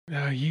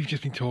You've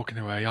just been talking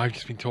away. I've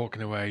just been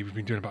talking away. We've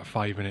been doing about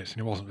 5 minutes and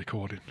it wasn't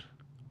recording.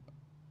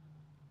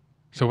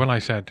 So when I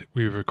said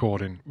we were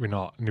recording, we're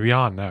not. We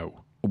are now.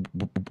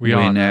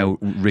 We're now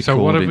recording. So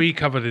what have we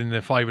covered in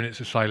the 5 minutes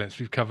of silence?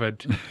 We've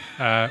covered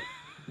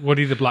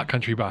Woody the Black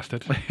Country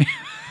Bastard,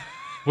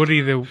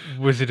 Woody the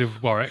Wizard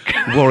of Warwick,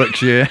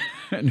 Warwickshire,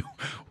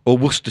 or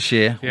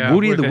Worcestershire. Yeah,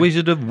 Woody the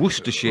Wizard of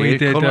Worcestershire,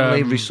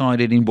 currently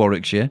resided in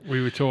Warwickshire.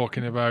 We were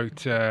talking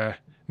about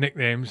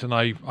nicknames, and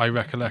I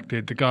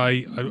recollected the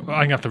guy. I'm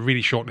going to have to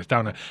really shorten this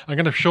down. I'm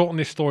going to shorten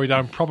this story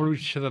down probably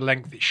to the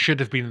length it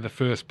should have been in the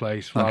first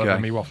place, rather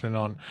than me waffling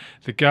on.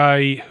 The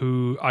guy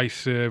who I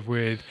served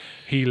with,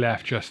 he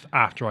left just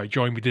after I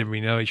joined. We didn't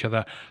really know each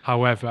other.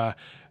 However,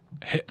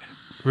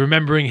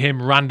 remembering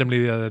him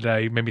randomly the other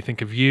day made me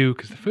think of you,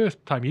 because the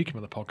first time you came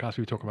on the podcast,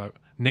 we were talking about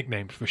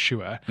nicknames for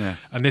sure. Yeah.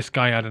 And this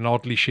guy had an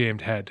oddly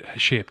shaped head,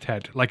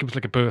 like it was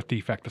like a birth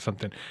defect or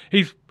something.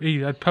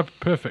 He had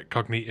perfect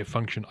cognitive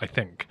function, I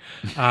think.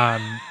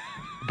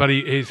 But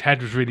his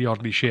head was really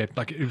oddly shaped,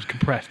 like it was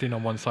compressed in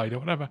on one side or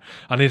whatever.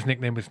 And his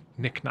nickname was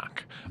Nick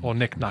Knack, or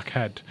Nick Knack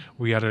Head.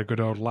 We had a good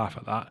old laugh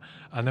at that.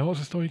 And then what was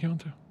the story going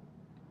to?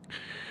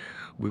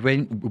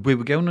 We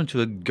were going on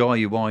to a guy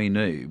who I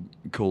knew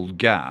called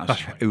Gaz,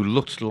 That's right, who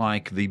looked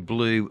like the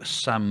blue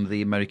Sam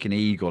the American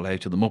Eagle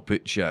out of the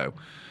Muppet Show,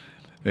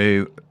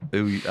 who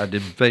had a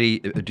very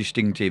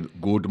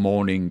distinctive "Good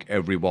morning,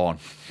 everyone,"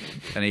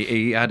 and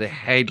he had a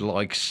head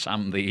like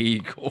Sam the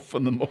Eagle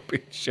from the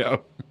Muppet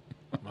Show.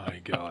 My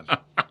God.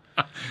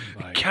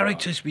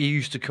 Characters we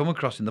used to come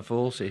across in the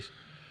forces.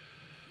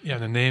 Yeah,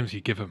 the names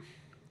you give him.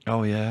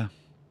 Oh yeah.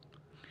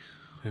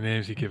 The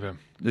names you give him.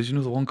 There's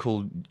another one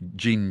called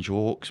Ginge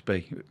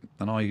Hawksby,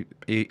 and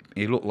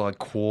he looked like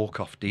Quark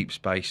off Deep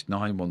Space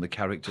Nine, one of the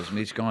characters. And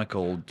this guy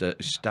called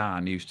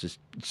Stan used to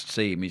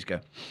see him. He'd go,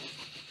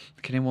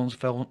 "Can anyone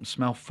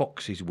smell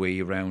Fox's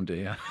wee around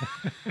here?"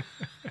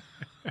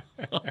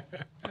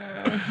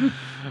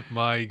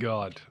 My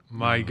God.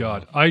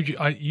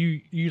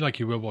 You like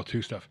your World War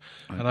II stuff,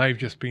 and I've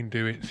just been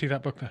doing. See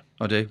that book there?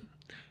 I do.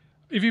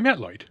 Have you met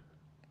Lloyd?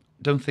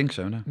 Don't think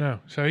so. No. No.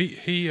 So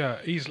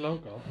he's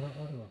local.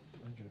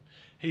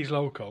 He's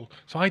local.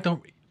 So I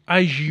don't,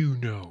 as you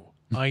know,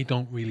 I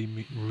don't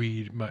really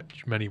read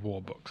many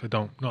war books. I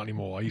don't, not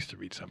anymore. I used to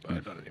read some, but I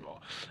don't anymore.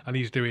 And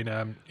he's doing,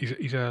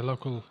 he's a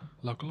local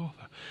author,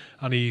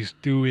 and he's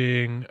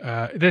doing,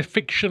 they're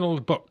fictional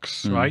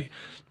books, right?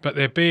 But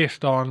they're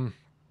based on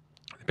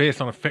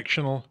a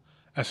fictional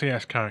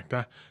SAS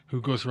character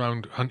who goes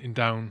around hunting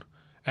down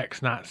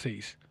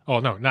ex-Nazis. Oh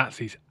no,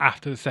 Nazis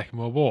after the Second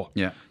World War.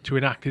 Yeah. To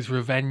enact his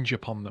revenge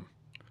upon them.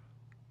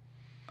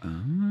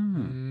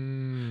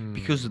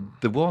 Because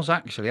there was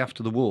actually,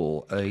 after the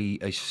war,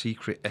 a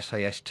secret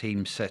SAS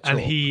team set up. And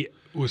he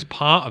was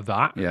part of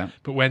that. Yeah.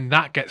 But when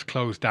that gets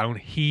closed down,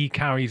 he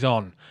carries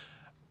on.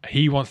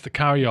 He wants to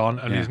carry on,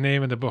 and his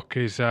name in the book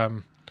is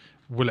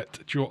Willett.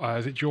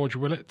 Is it George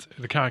Willett?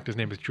 The character's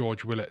name is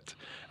George Willett,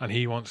 and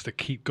he wants to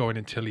keep going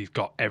until he's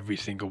got every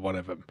single one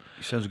of them.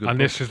 Sounds a good. And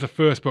book. this is the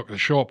first book, the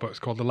short book. It's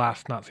called The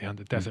Last Nazi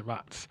Hunter, Desert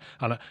Rats.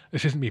 And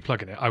this isn't me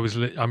plugging it.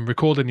 I'm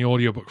recording the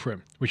audiobook for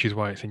him, which is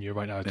why it's in you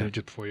right now. I did it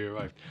just before you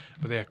arrived.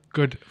 But they're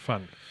good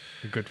fun.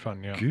 They're good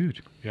fun, yeah.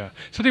 Good. Yeah.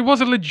 So there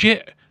was a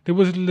legit,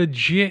 because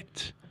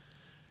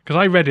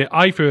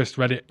I first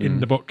read it in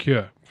the book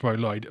here for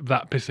Lloyd,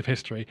 that piece of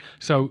history.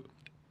 So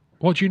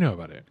what do you know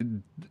about it?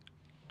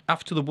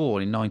 After the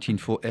war ended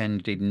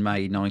in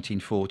May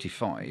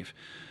 1945,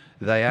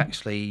 they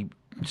actually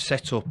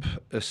set up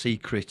a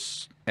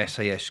secret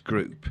SAS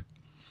group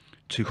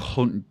to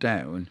hunt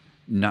down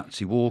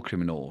Nazi war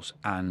criminals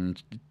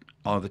and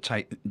either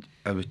take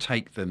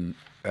them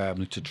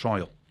to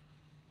trial.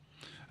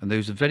 And there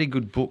was a very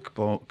good book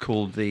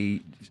called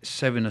The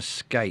Seven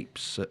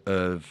Escapes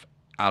of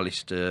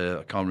Alistair,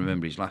 I can't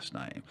remember his last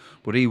name,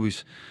 but he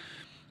was...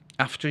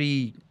 After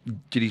he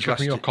did his Chuck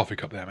me your coffee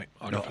cup there, mate.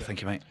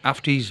 Thank you, mate.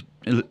 After his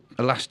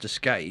last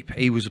escape,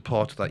 he was a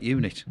part of that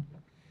unit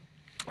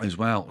as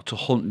well, to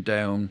hunt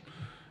down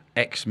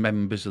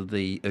ex-members of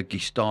the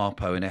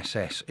Gestapo and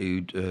SS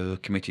who'd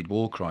committed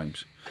war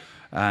crimes.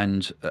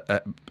 And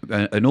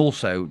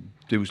also,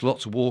 there was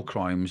lots of war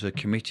crimes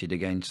committed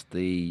against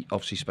the,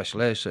 obviously,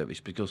 Special Air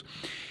Service, because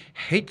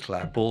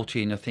Hitler brought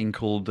in a thing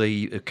called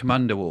the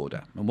Commando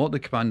Order. And what the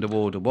Commando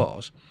Order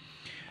was...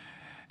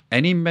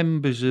 Any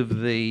members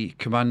of the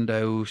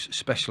Commandos,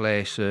 Special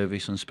Air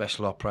Service and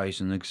Special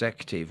Operations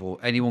Executive, or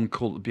anyone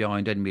caught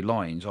behind enemy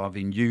lines, either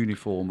in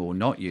uniform or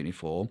not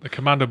uniform... The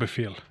Commando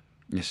Befehl.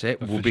 That's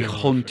it, will be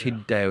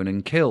hunted down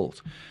and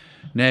killed.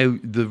 Now,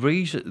 the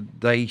reason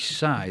they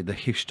say, the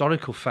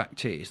historical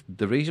fact is,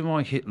 the reason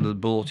why Hitler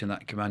brought in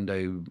that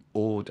Commando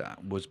Order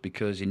was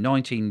because in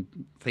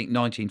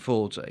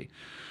 1940...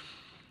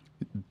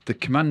 the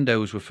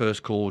commandos were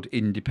first called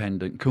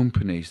independent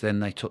companies,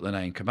 then they took the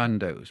name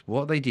commandos.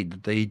 What they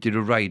did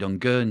a raid on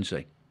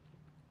Guernsey.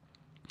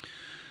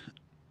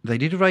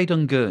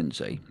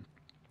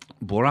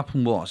 But what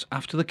happened was,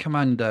 after the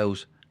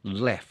commandos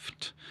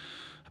left,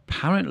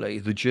 Apparently,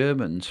 the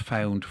Germans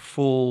found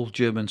 4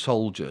 German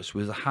soldiers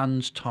with their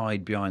hands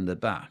tied behind their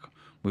back,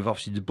 with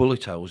obviously the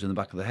bullet holes in the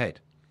back of the head,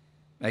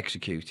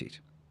 executed.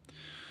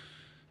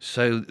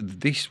 So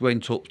this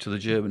went up to the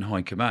German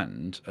High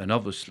Command, and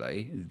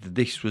obviously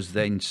this was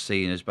then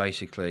seen as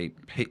basically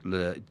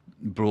Hitler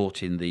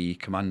brought in the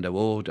commando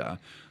order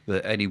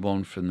that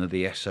anyone from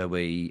the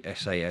SOE,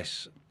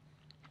 SAS,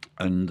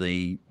 and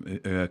the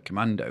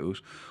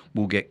commandos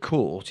will get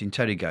caught,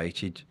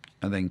 interrogated,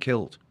 and then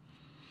killed.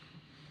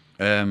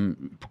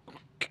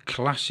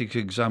 Classic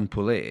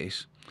example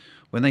is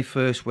when they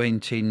first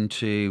went in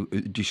to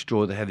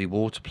destroy the heavy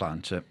water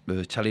plant at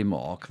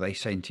Telemark, they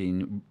sent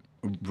in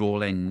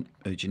Royal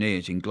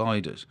Engineers in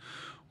gliders.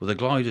 Well, the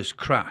gliders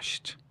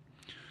crashed.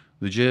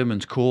 The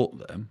Germans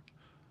caught them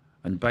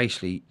and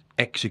basically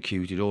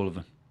executed all of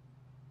them.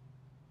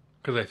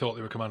 Because they thought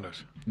they were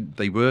commandos.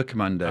 They were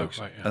commandos,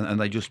 oh, right, yeah. and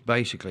they just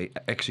basically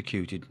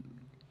executed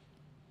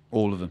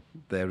all of them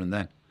there and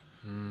then.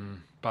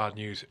 Bad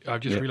news.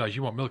 I've just realised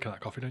you want milk in that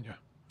coffee, don't you?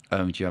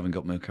 You haven't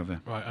got milk, have you?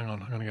 Right, hang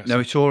on. I'm going to get No,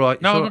 some. it's all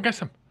right. No, I'm all going to get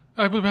some.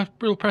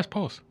 We'll press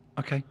pause.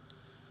 Okay.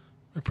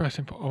 We'll press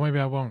pause. Or maybe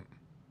I won't.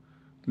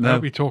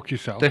 No. You talk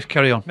yourself. Let's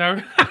carry on.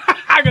 No.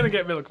 I'm going to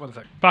get milk. 1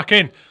 sec. Back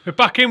in. We're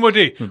back in,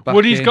 Woody.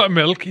 Woody's got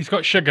milk. He's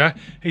got sugar.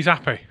 He's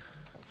happy.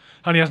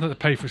 And he hasn't had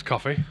to pay for his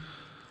coffee.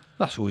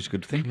 That's always a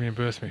good thing.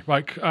 Reimburse me.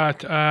 Right.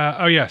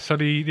 Oh, yeah. So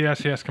the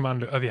SAS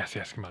commando. The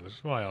SAS commandos.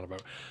 What am I on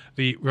about?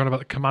 We're on about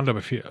the commando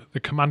befehl. The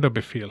commando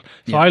befehl.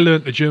 So I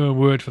learnt the German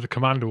word for the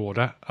commando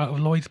order out of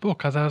Lloyd's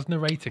book as I was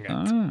narrating it.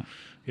 Ah.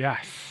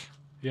 Yes.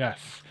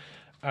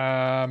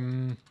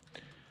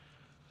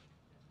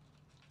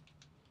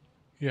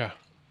 Yeah.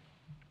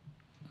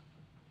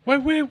 Where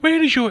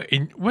does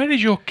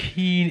your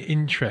keen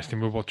interest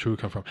in World War II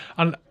come from?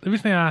 And the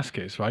reason I ask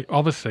is, right,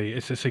 obviously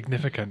it's a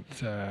significant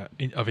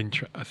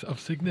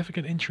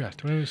significant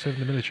interest when I was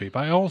serving in the military.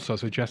 But I also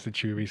suggested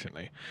to you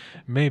recently,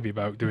 maybe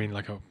about doing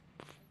like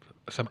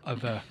some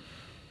other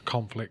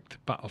conflict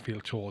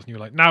battlefield tours, and you were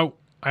like, no,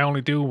 I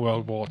only do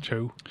World War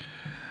II.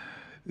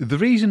 The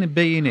reason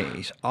being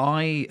is,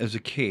 I, as a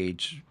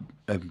kid,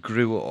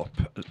 grew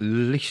up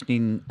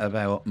listening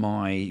about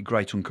my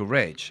great uncle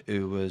Reg,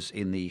 who was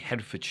in the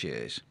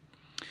Herefordshires,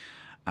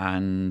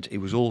 and he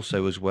was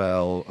also as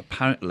well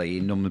apparently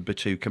in number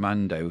 2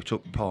 commando, who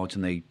took part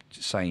in the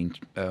Saint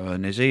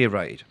Nazaire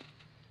raid.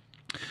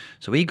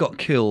 So he got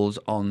killed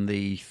on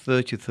the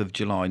 30th of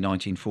July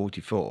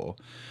 1944,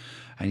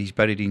 and he's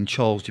buried in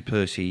Charles de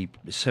Percy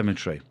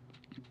Cemetery.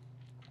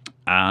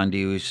 And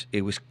he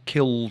was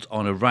killed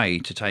on a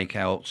raid to take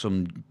out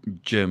some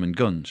German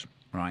guns,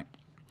 right?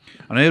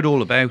 And I heard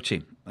all about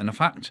him. And in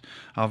fact,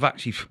 I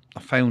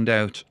found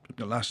out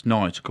last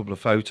night a couple of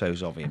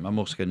photos of him. I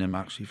must get him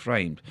actually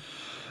framed.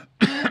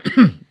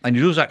 And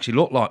he does actually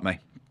look like me.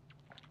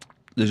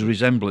 There's a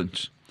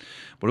resemblance.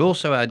 But I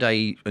also had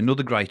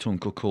another great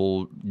uncle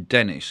called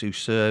Dennis, who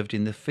served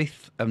in the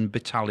 5th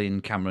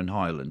Battalion Cameron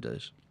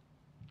Highlanders.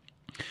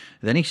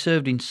 Then he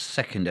served in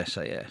 2nd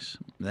SAS.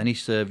 Then he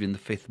served in the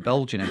 5th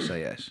Belgian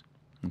SAS.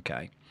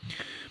 Okay.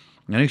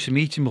 And I used to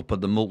meet him up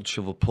at the Malt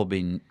Shovel pub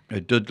in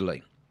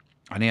Dudley.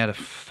 And he had a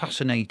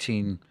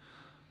fascinating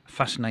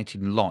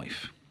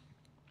life.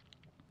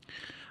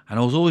 And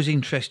I was always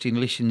interested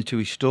in listening to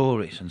his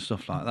stories and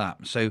stuff like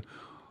that. So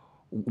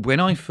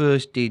when I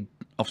first did,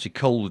 obviously,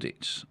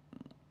 Colditz,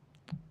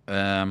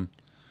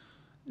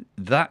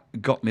 that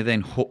got me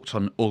then hooked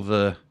on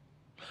other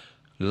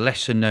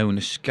lesser-known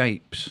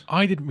escapes.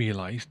 I didn't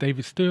realise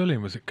David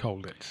Sterling was at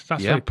Colditz.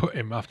 That's where they put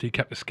him after he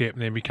kept escaping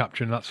and then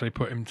recapturing. That's where they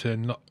put him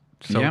to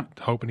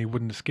hoping he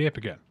wouldn't escape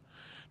again.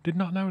 Did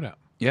not know that.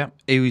 Yeah,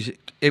 it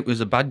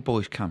was a bad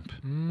boys camp.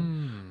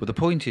 But the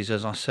point is,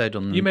 as I said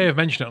on... You may have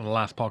mentioned it on the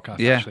last podcast,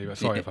 actually. But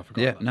sorry if I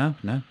forgot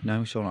that.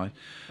 No, it's all right.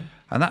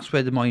 And that's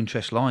where my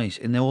interest lies,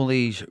 in all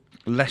these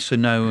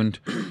lesser-known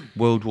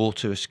World War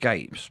II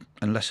escapes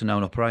and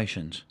lesser-known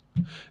operations.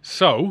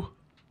 So,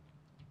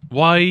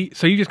 why...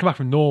 So you just come back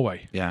from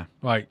Norway? Yeah.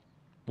 Right.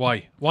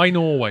 Why? Why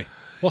Norway?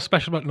 What's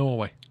special about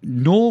Norway?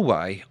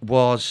 Norway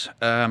was...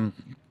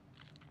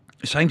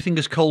 same thing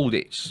as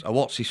Colditz. I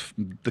watched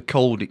the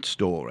Colditz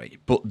story,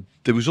 but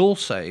there was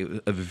also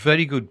a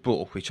very good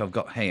book which I've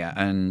got here,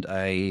 and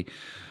a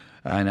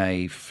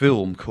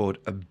film called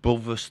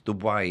Above Us the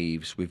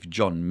Waves with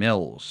John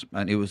Mills,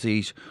 and it was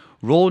these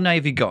Royal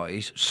Navy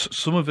guys,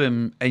 some of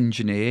them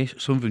engineers,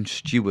 some of them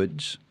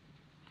stewards,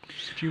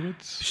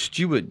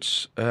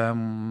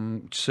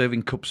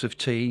 serving cups of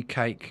tea,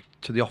 cake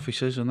to the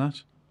officers and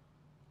that.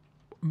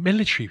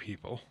 Military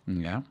people.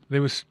 Yeah, they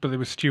were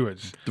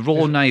stewards. The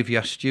Royal Navy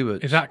are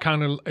stewards. Is that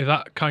kind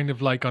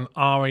of like on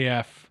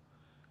RAF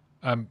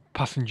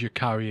passenger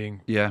carrying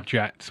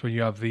jets when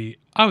you have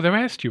they're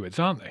air stewards,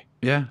 aren't they?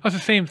 Yeah, that's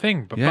the same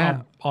thing, but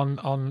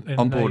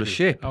on board a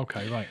ship.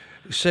 Okay, right.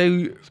 So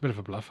it's a bit of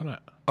a bluff, isn't it?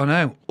 I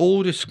know.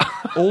 Orders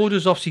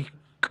obviously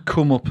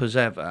come up as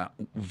ever.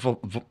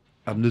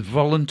 And the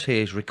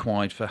volunteers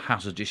required for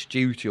hazardous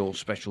duty or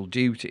special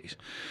duties.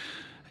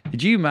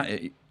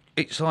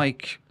 It's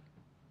like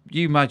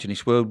you imagine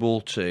it's World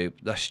War II,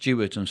 they're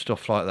stewards and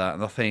stuff like that,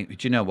 and I think,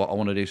 do you know what, I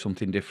want to do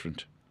something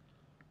different.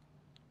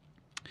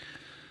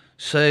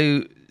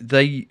 So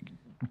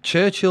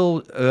Churchill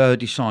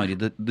decided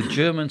that the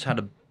Germans had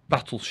a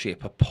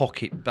battleship, a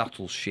pocket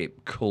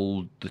battleship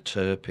called the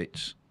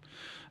Tirpitz.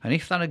 And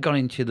if that had gone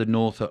into the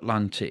North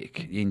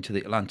Atlantic, into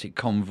the Atlantic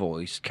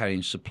convoys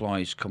carrying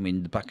supplies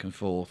coming back and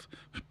forth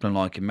from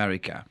like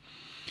America,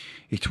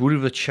 it would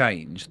have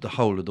changed the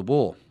whole of the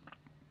war.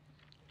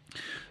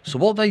 So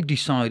what they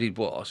decided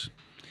was,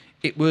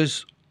 it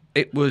was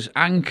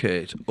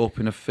anchored up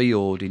in a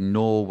fjord in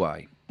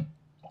Norway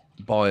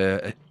by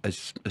a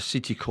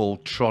city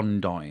called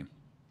Trondheim,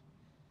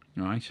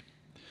 right?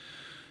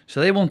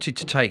 So they wanted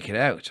to take it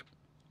out.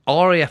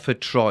 RAF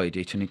had tried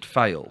it and it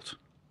failed,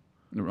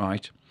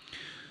 right?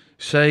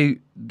 So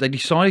they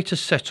decided to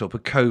set up a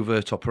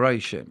covert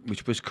operation,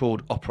 which was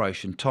called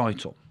Operation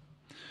Title.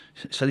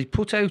 So they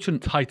put out an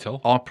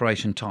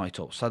Operation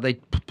Title. So they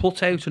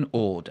put out an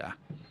order: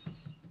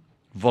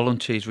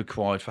 volunteers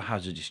required for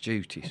hazardous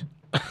duties.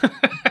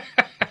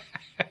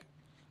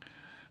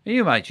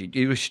 You imagine,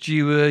 you're a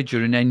steward,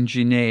 you're an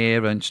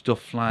engineer and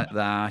stuff like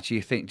that. You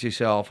think to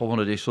yourself, I want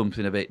to do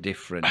something a bit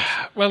different.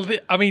 Well,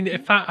 I mean,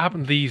 if that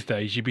happened these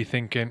days, you'd be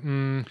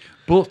thinking,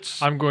 but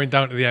I'm going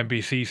down to the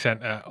NBC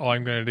Centre, or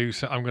I'm going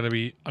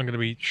to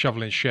be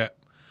shoveling shit,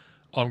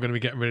 or I'm going to be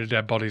getting rid of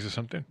dead bodies or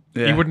something.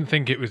 Yeah. You wouldn't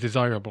think it was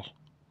desirable,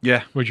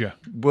 would you?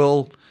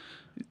 Well,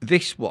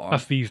 this one.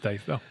 That's these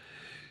days, though.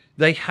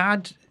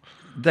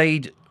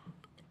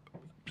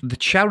 The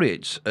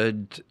chariots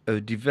had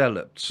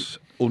developed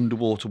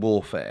underwater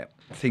warfare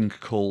thing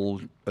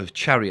called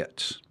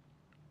chariots.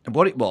 And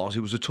what it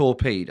was a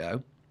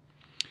torpedo,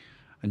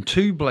 and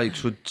two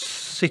blokes would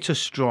sit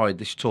astride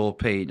this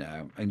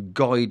torpedo and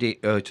guide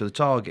it to the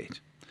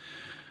target.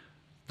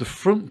 The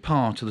front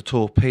part of the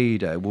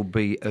torpedo would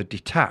be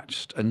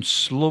detached and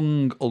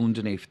slung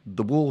underneath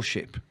the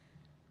warship.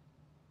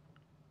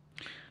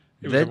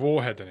 It was a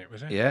warhead in it,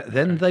 was it? Yeah,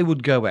 then they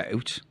would go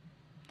out,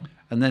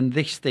 and then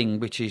this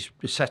thing, which is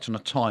set on a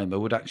timer,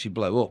 would actually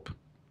blow up.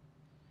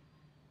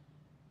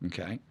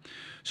 Okay,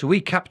 so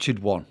we captured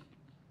one.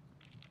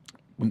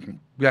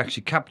 We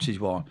actually captured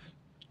one,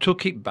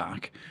 took it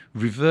back,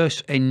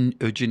 reverse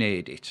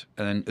engineered it,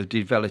 and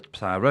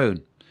developed our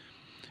own.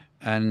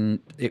 And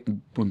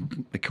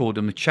we called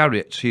them the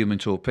Chariots, human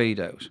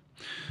torpedoes.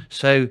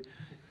 So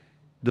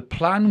the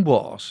plan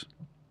was,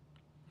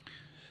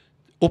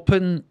 up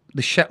in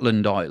the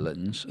Shetland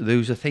Islands, there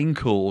was a thing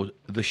called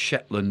the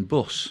Shetland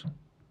Bus.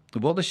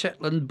 What the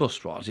Shetland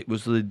Bus was, it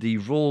was the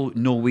Royal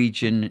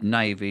Norwegian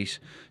Navy's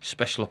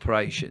Special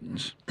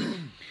Operations.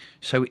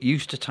 So it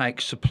used to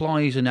take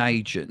supplies and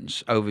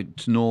agents over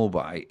to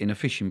Norway in a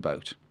fishing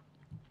boat.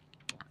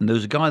 And there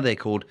was a guy there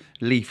called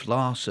Leif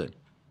Larsen,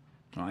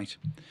 right?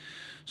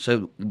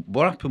 So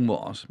what happened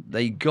was,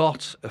 they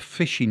got a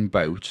fishing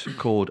boat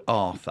called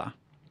Arthur,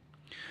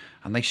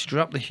 and they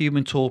strapped the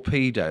human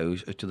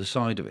torpedoes to the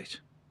side of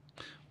it,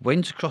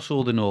 went across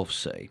all the North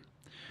Sea,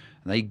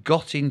 and they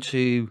got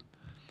into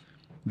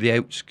the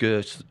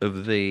outskirts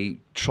of the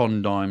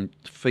Trondheim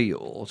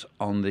field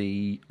on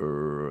the,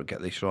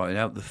 get this right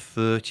now, the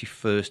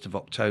 31st of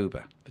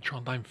October. The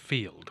Trondheim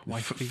field? Why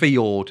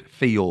Fjord.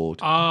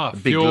 Ah,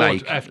 big fjord,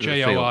 lake.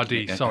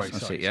 F-J-O-R-D. Yeah,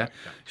 sorry. Yeah.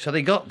 So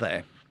they got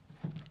there,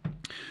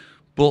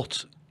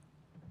 but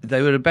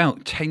they were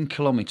about 10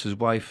 kilometres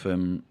away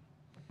from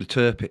the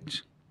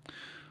Tirpitz.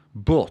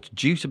 But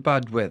due to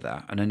bad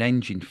weather and an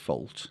engine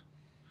fault,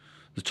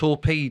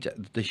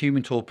 the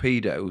human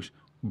torpedoes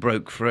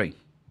broke free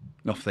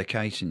off their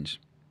casings,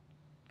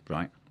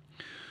 right?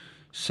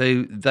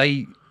 So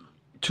they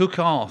took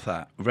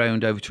Arthur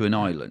round over to an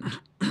island,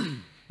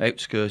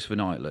 outskirts of an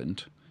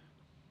island,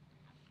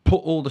 put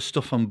all the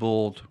stuff on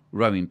board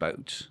rowing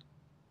boats,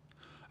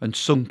 and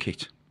sunk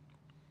it.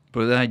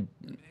 But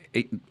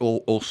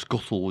or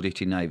scuttled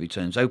it in Navy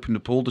terms. Opened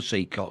up all the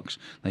seacocks,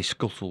 they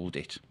scuttled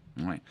it,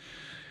 right?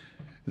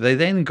 They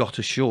then got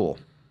ashore.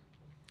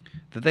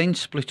 They then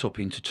split up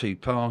into two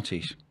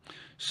parties.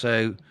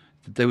 So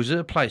there was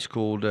a place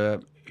called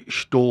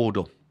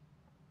Stordal.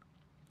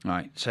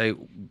 Right. So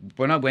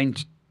when I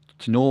went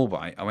to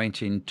Norway, I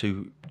went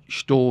into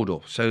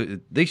Stordal. So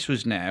this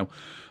was now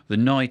the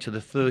night of the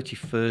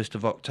 31st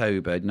of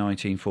October,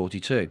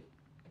 1942.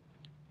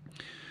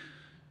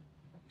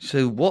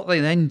 So what they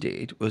then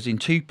did was, in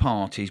two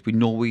parties with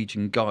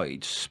Norwegian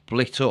guides,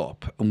 split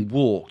up and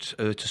walked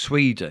to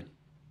Sweden.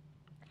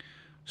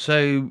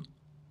 So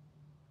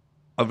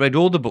I read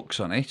all the books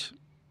on it.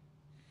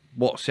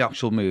 What's the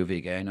actual movie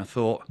again? I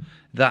thought,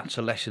 that's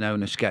a lesser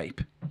known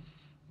escape.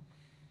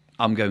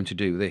 I'm going to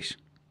do this.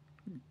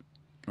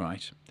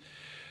 Right.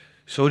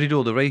 So I did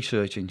all the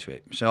research into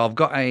it. So I've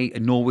got a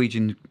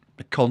Norwegian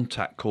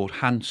contact called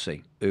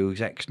Hansi,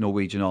 who's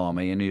ex-Norwegian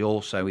Army, and he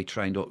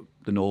trained up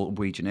the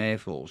Norwegian Air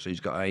Force. He's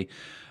got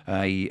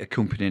a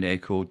company there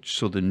called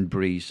Southern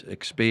Breeze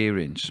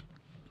Experience.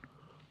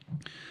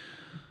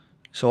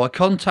 So I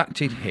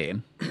contacted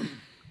him,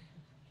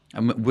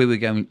 and we were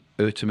going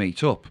to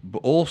meet up. But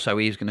also,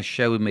 he was going to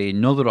show me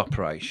another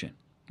operation,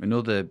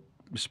 another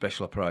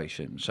special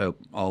operation. So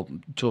I'll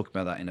talk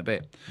about that in a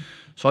bit.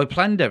 So I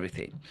planned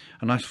everything,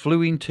 and I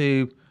flew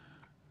into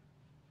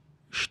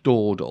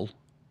Stordal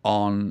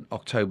on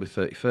October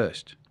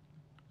 31st.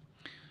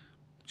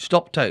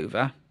 Stopped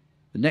over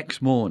the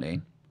next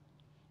morning,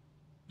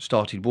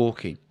 started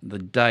walking. The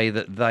day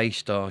that they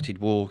started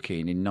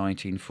walking in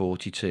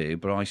 1942,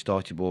 but I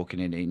started walking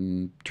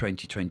in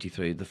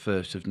 2023, the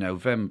 1st of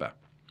November.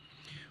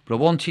 But I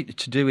wanted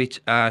to do it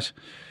as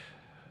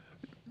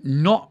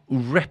not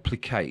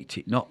replicate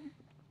it, not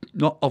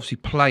obviously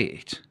play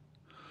it,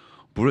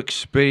 but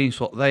experience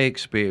what they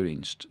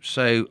experienced.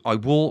 So I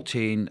walked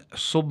in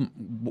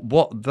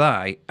what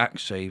they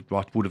actually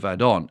would have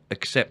had on,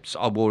 except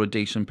I wore a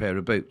decent pair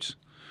of boots,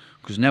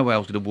 because no way I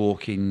was going to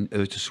walk in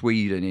to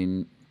Sweden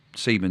in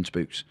Siemens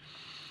boots.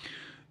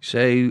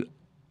 So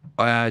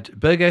I had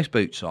Berghaus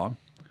boots on,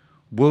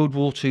 World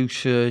War II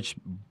serge,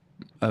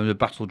 the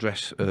battle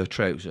dress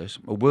trousers,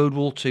 a World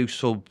War II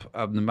sub,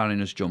 the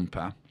mariner's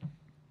jumper,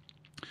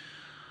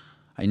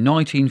 a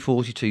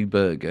 1942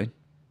 Bergen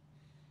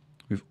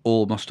with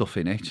all my stuff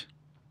in it.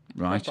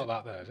 Right. That's not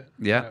that there, is it?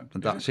 Yeah,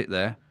 that's it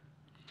there.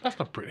 That's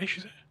not British,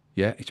 is it?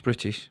 Yeah, it's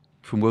British,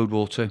 from World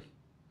War II.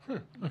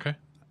 Okay.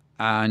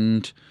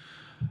 And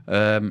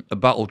a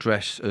battle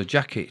dress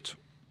jacket.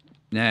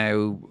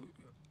 Now,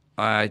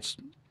 I had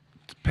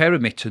a pair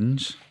of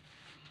mittens,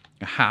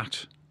 a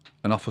hat,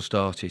 and off I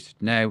started.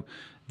 Now,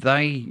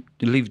 they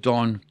lived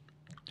on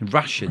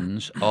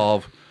rations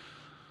of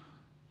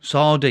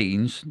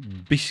sardines,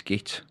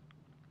 biscuit,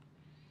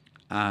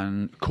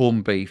 and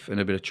corned beef and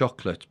a bit of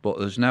chocolate. But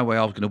there's no way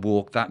I was going to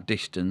walk that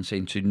distance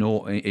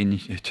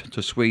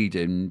to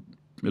Sweden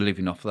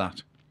living off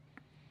that.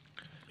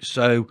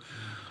 So,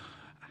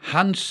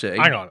 Hansi...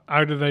 Hang on,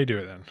 how did they do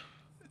it then?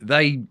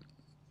 They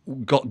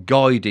got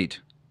guided.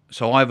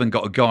 So I haven't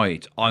got a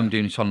guide. I'm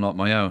doing it on like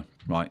my own.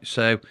 Right.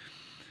 So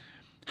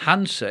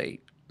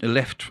Hansi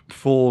left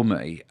for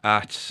me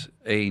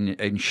in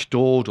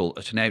Stordal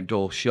at an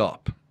outdoor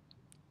shop,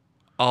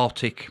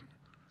 Arctic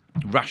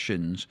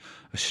rations,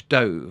 a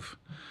stove,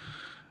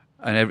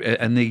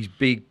 and these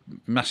big,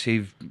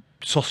 massive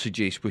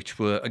sausages, which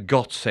were a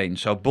godsend.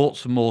 So I bought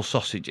some more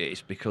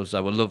sausages because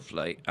they were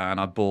lovely, and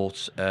I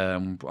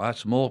had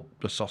some more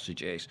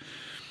sausages.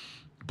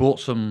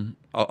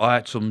 I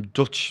had some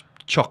Dutch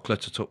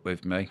chocolate I took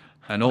with me,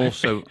 and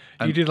also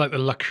you did like the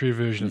luxury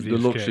version of the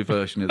escape. Luxury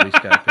version of the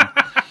escape.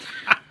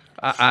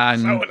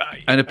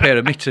 And a pair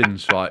of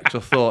mittens, right? So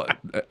I thought,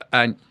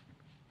 and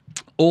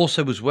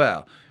also as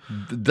well,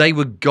 they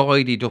were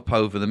guided up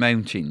over the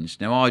mountains.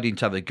 Now I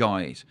didn't have a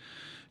guide,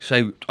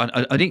 so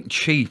I didn't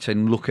cheat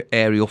and look at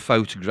aerial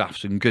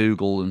photographs and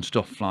Google and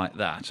stuff like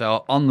that.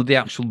 So on the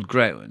actual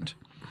ground,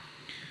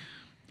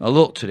 I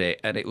looked at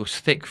it, and it was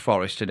thick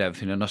forest and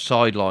everything, and I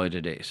sidelined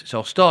it. So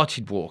I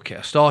started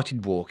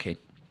walking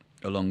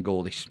along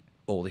all this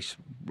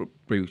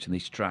route and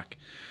this track.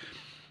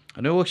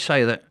 And I always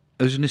say that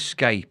as an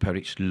escaper,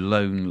 it's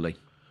lonely.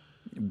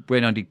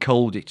 When I did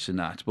Colditz and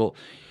that, but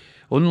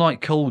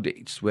unlike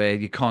Colditz, where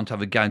you can't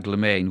have a gaggle of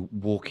men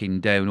walking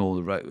down all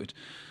the road,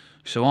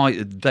 so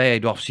they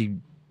had obviously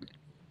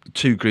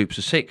 2 groups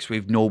of 6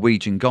 with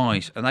Norwegian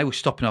guys, and they were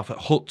stopping off at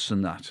huts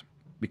and that,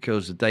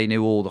 because they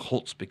knew all the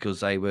huts because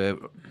they were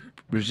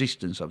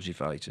resistance obviously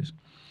fighters.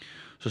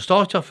 So I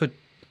started off at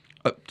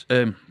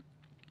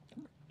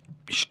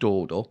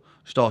Stordal,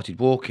 started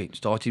walking,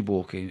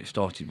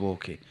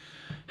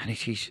 and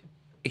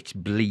it's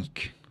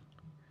bleak.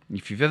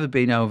 If you've ever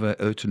been over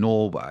to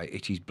Norway,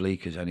 it is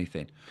bleak as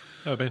anything.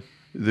 I've been.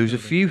 There's a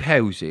few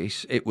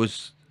houses. It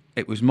was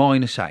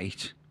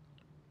 -8,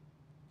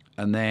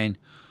 and then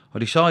I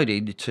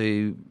decided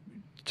to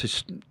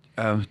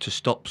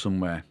stop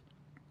somewhere.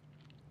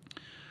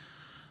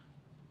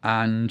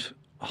 And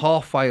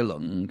halfway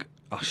along,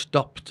 I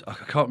stopped. I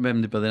can't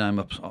remember the name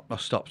I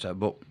stopped at,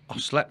 but I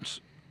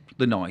slept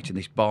the night in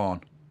this barn.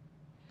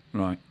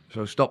 Right.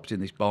 So I stopped in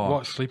this barn.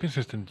 What sleeping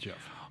system did you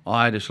have?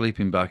 I had a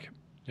sleeping bag.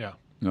 Yeah.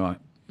 Right.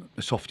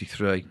 A softy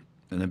 3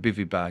 and a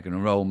bivvy bag and a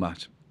roll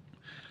mat.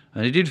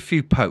 And I did a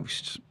few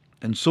posts,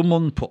 and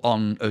someone put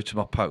on out of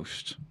my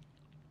post,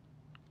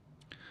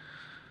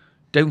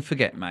 don't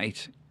forget,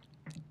 mate,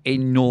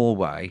 in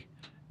Norway,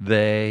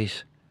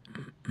 there's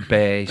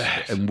bears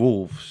and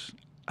wolves.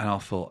 And I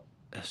thought,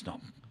 there's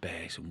not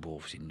bears and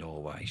wolves in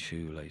Norway,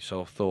 surely.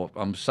 So I thought,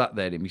 I'm sat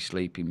there in my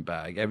sleeping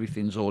bag.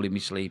 Everything's all in my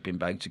sleeping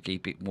bag to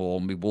keep it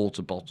warm. My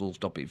water bottle,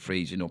 stop it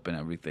freezing up and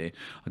everything.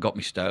 I got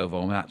my stove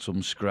on, I had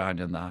some scran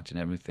and that and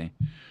everything.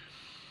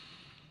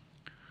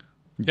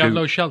 You have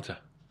no shelter?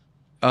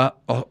 I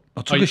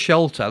took a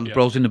shelter, but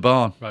I was in the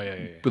barn. Right,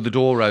 yeah. With the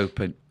door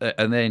open.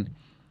 And then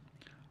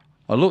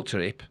I looked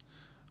at it.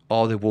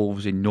 Are there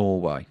wolves in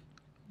Norway?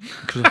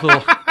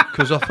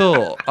 Because I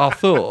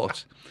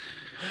thought.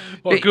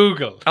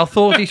 Google. I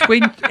thought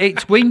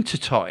it's winter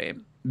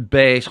time.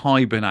 Bears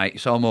hibernate,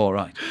 so I'm all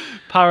right.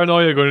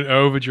 Paranoia going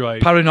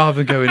overdrive.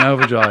 Paranoia going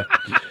overdrive.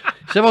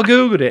 So I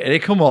googled it, and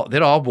it come up.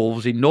 There are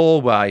wolves in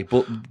Norway,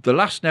 but the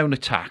last known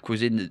attack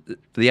was in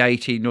the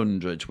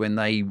 1800s when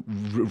they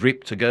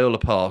ripped a girl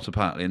apart.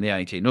 Apparently, in the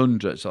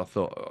 1800s, I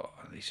thought, oh,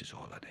 this is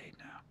all I need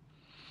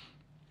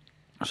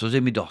now. So I was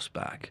in my DOS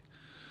bag,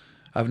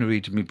 having a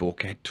read of my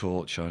book, head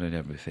torch on and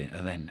everything,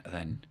 and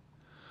then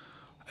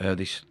I heard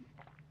this,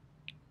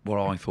 what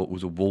I thought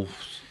was a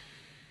wolf's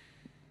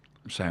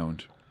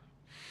sound.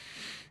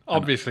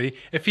 Obviously,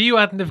 if you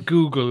hadn't have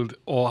Googled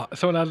or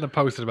someone hadn't have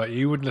posted about you,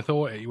 you wouldn't have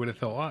thought it. You would have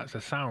thought, oh, it's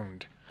a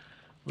sound,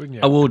 wouldn't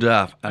you? I would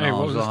have. And Hey, I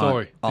what was the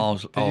story?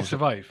 Did you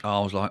survive? I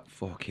was like,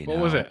 fucking What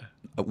hell. was it?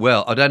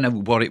 Well, I don't know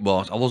what it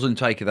was. I wasn't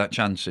taking that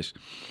chances.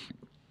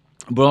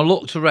 But I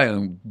looked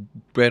around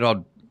where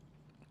I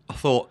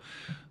thought,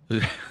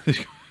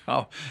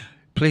 oh,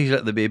 please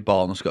let there be a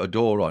barn that's got a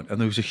door on. And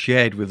there was a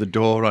shed with a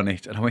door on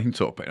it. And I went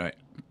up and I went,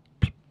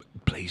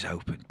 please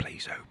open,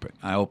 please open.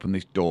 I opened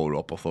this door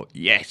up. I thought,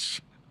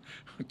 yes.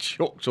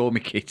 Chucked all my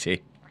kit in.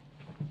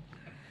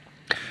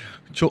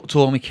 Chucked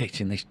all my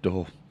kit in this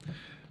door.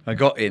 I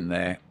got in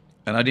there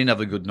and I didn't have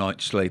a good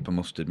night's sleep, I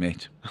must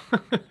admit.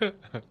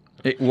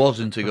 It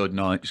wasn't a good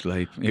night's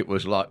sleep. It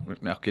was like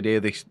I could hear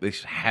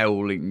this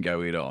howling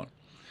going on.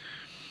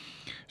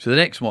 So the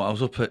next morning I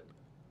was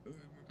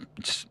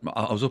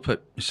up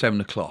at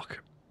 7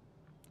 o'clock.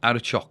 Had a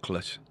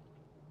chocolate,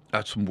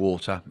 had some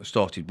water, I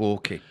started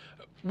walking.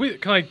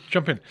 Can I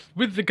jump in?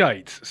 With the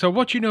guides, so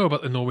what do you know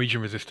about the Norwegian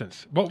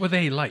resistance? What were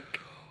they like?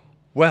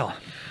 Well,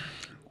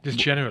 just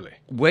generally.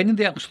 When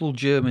the actual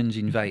Germans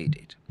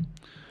invaded,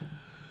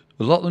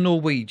 not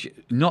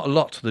a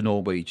lot of the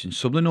Norwegians,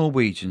 some of the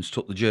Norwegians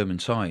took the German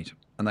side.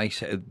 And they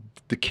said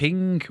the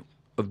King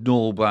of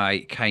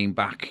Norway came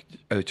back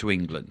to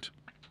England.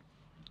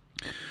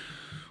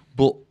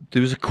 But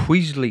there was a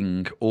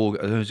Quisling, or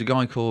there was a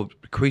guy called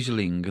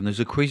Quisling, and there's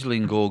a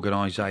Quisling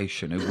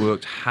organisation who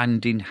worked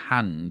hand in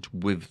hand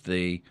with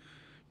the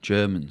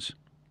Germans.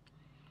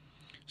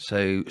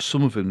 So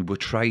some of them were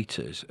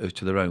traitors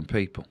to their own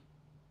people.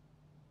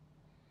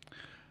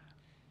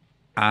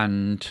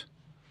 And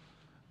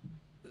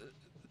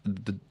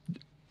the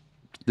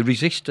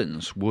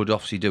resistance would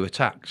obviously do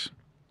attacks.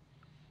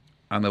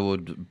 And there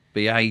would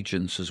be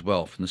agents as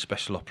well from the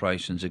Special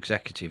Operations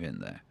Executive in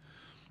there.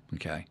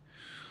 Okay.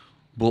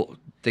 But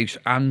they used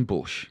to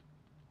ambush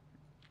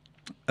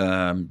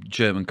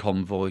German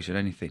convoys and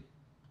anything.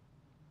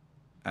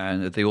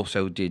 And they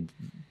also did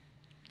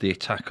the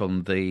attack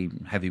on the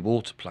heavy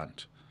water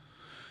plant.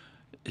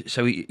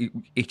 So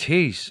it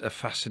is a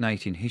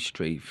fascinating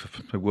history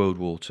for World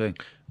War II.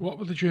 What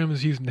were the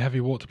Germans using the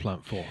heavy water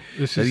plant for?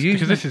 This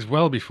is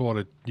well before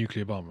the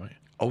nuclear bomb, right?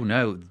 Oh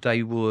no,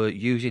 they were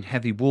using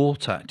heavy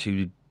water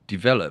to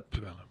develop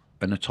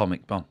an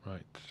atomic bomb.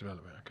 Right, to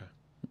develop it, okay.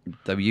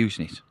 They were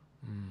using it.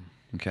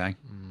 Okay.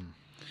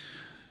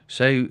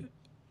 So,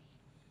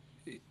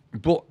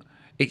 but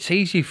it's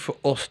easy for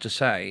us to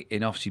say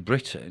in obviously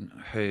Britain,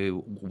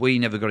 who we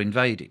never got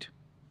invaded.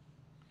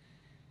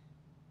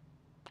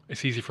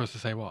 It's easy for us to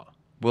say what?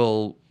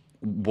 Well,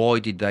 why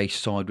did they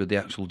side with the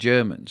actual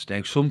Germans?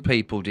 Now, some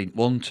people didn't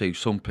want to.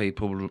 Some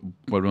people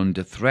were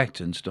under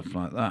threat and stuff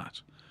like that.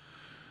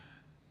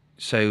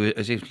 So,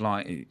 as if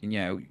like, you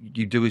know,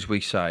 you do as we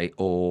say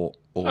or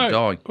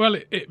die. Well,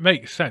 it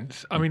makes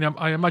sense. I mean,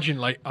 I imagine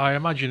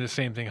the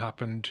same thing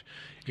happened.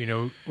 You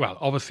know, well,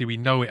 obviously we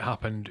know it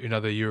happened in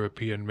other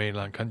European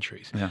mainland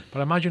countries. Yeah. But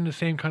I imagine the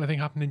same kind of thing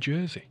happened in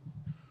Jersey.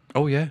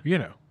 Oh yeah. You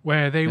know,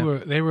 where they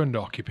were under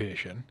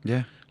occupation.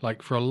 Yeah.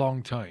 Like for a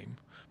long time.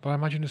 But I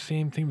imagine the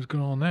same thing was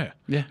going on there.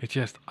 Yeah. It's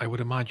just I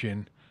would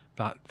imagine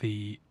that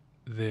the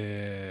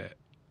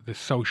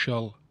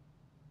social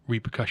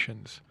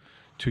repercussions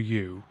to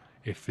you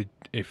if the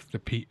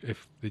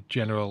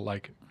general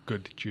like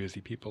good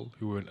Jersey people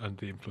who were under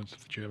the influence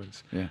of the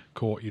Germans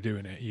caught you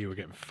doing it, you were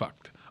getting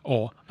fucked.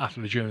 Or after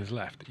the Germans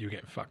left, you were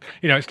getting fucked.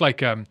 You know, it's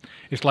like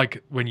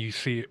when you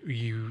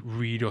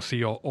read or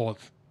see or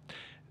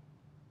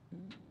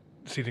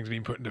see things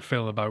being put into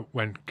film about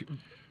when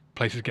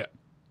places get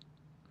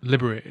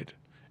liberated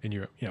in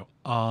Europe. You know,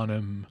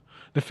 Arnhem,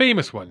 the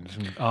famous ones,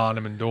 and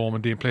Arnhem and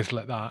Normandy and places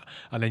like that.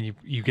 And then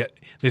you get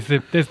there's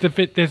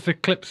the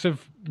clips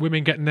of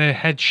women getting their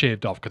heads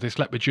shaved off because they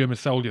slept with German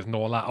soldiers and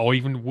all that, or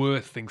even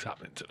worse things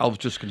happening to them. I was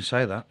just going to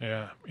say that.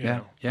 Yeah.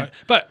 Right?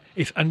 But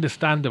it's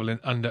understandable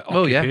under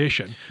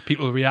occupation.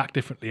 People react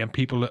differently, and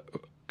people,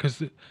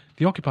 because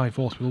the occupying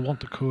force will want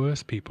to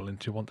coerce people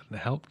into wanting to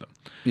help them.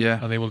 Yeah.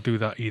 And they will do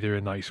that either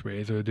in nice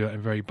ways or do it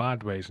in very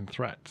bad ways and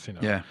threats. You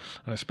know. Yeah.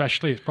 And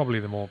especially, it's probably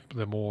the more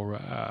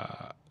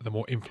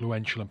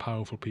influential and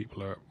powerful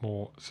people are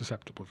more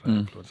susceptible to that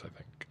influence, I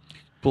think.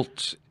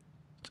 But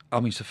I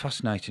mean, it's a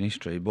fascinating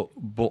history. But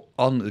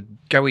on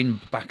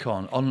going back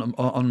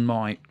on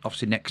my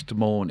obviously next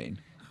morning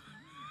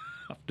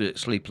after a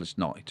sleepless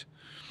night,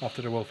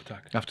 after the wolf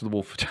attack,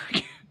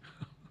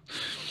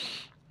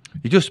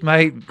 he just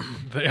made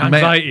the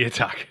anxiety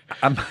attack.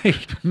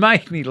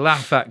 Made me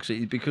laugh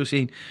actually because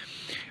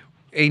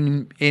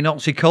in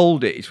obviously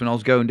cold days when I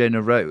was going down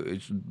the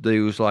road,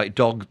 there was like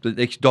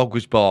this dog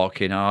was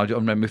barking. I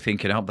remember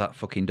thinking, I hope that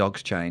fucking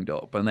dog's chained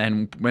up. And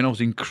then when I was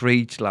in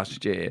Crete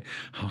last year,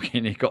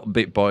 he got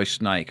bit by a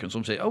snake, and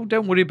some said, "Oh,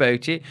 don't worry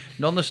about it.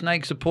 None of the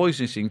snakes are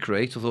poisonous in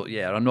Crete." I thought,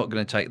 yeah, I'm not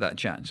going to take that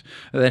chance.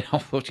 And then I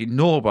thought in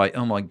Norway,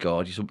 oh my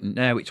God,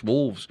 now it's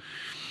wolves.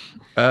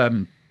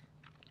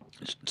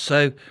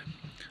 So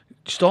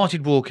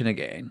started walking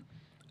again,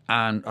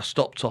 and I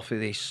stopped off at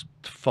this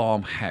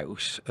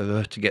farmhouse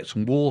to get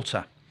some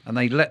water, and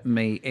they let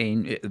me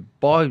in.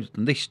 By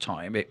this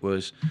time it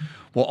was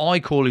what I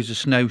call is a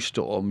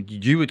snowstorm.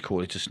 You would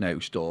call it a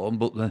snowstorm,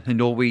 but the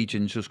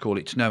Norwegians just call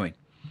it snowing.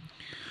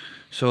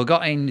 So I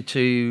got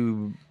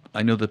into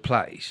another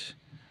place,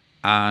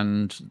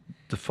 and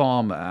the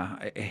farmer,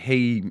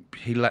 he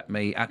let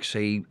me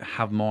actually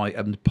have my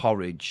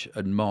porridge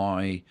and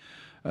my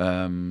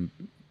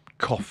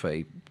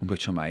coffee,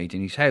 which I made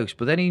in his house.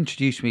 But then he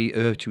introduced me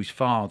to his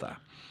father.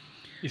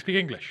 You speak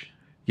English?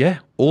 Yeah,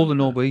 all the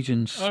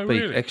Norwegians speak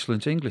really?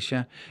 excellent English,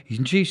 yeah. He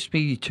introduced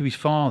me to his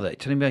father,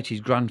 telling me about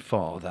his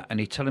grandfather, and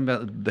he told him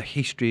about the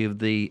history of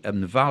the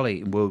valley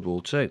in World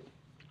War II.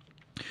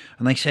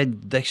 And they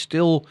said they're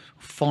still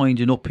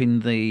finding up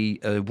in the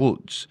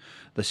woods,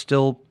 they're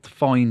still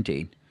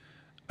finding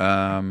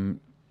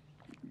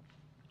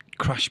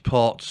crash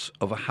parts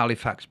of a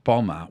Halifax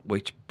bomber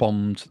which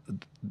bombed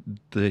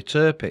the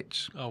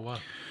Tirpitz. Oh, wow.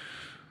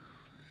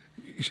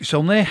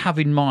 So they're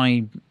having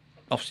my,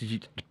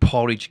 obviously,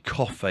 porridge,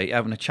 coffee,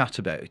 having a chat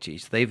about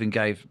it. They even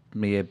gave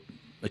me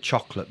a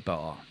chocolate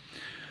bar.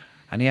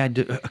 And he had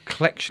a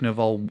collection of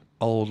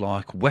old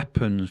like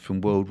weapons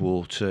from World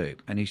War II.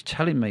 And he's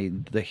telling me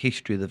the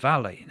history of the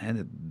valley.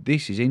 And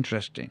this is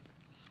interesting.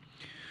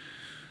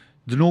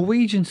 The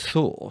Norwegians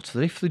thought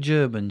that if the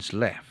Germans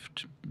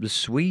left, the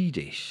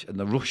Swedish and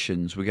the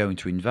Russians were going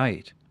to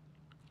invade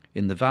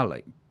in the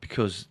valley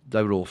because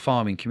they were all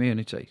farming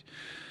communities.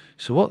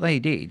 So what they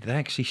did, they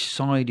actually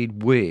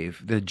sided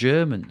with the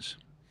Germans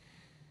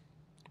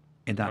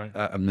in that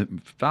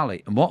the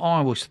valley. And what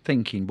I was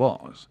thinking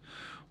was,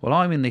 well,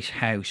 I'm in this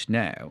house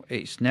now.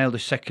 It's now the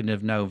 2nd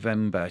of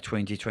November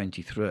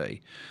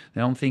 2023.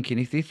 Now I'm thinking,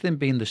 if this had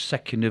been the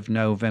 2nd of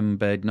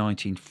November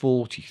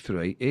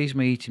 1943, here's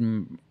me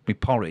eating my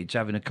porridge,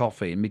 having a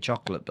coffee and my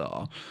chocolate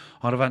bar,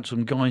 I'd have had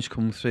some guys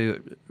come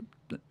through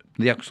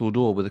the actual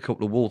door with a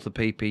couple of Walther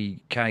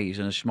PPKs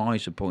and a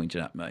Schmeiser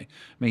pointing at me.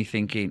 Me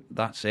thinking,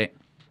 that's it.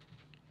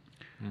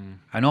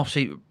 And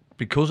obviously,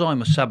 because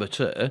I'm a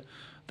saboteur,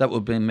 that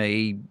would be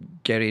me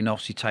getting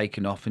obviously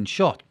taken off and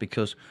shot,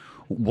 because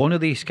one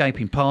of the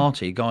escaping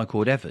party, a guy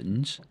called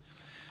Evans,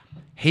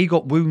 he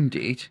got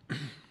wounded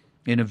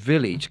in a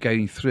village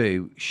going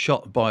through,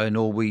 shot by a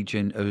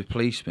Norwegian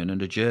policeman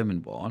and a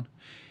German one.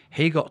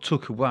 He got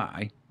took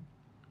away,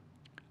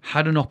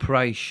 had an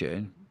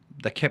operation,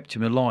 they kept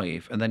him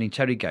alive and then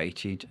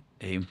interrogated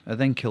him and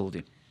then killed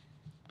him.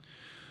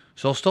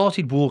 So I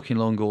started walking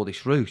along all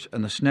this route,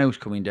 and the snow's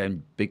coming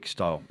down big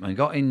style. And I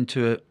got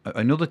into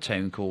another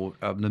town called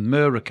the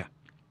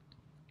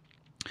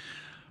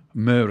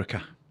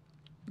Murica.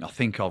 I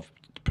think I've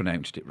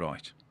pronounced it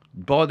right.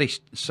 By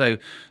this, so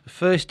the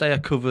first day I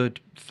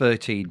covered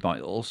 13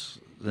 miles.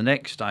 The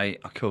next day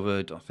I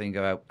covered, I think,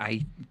 about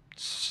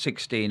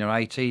 16 or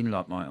 18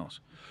 miles.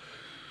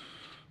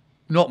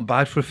 Not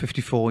bad for a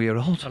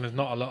 54-year-old. And there's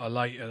not a lot of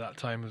light at that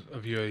time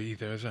of year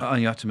either, is it?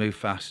 And you have to move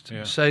fast.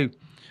 Yeah. So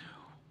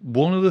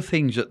one of the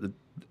things that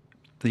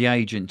the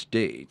agents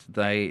did,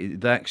 they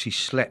actually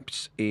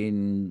slept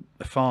in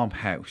a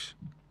farmhouse.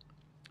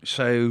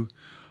 So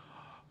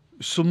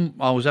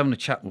I was having a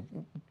chat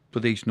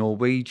with these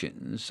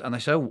Norwegians, and they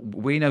said, "Oh,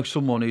 we know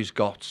someone who's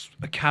got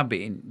a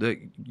cabin that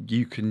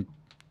you can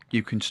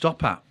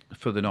stop at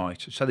for the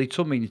night." So they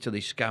took me into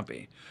this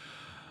cabin.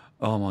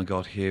 Oh my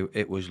God, Hugh,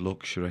 it was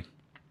luxury.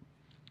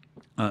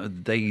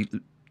 They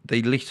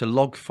lit a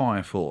log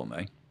fire for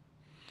me.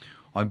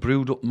 I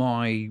brewed up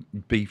my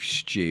beef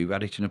stew,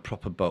 had it in a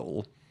proper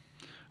bowl.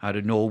 I had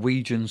a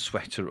Norwegian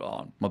sweater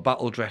on, my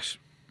battle dress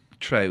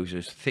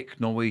trousers,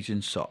 thick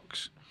Norwegian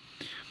socks.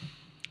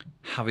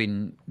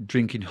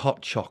 Drinking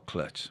hot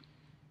chocolate,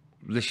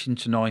 listening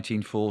to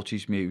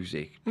 1940s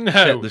music.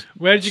 No,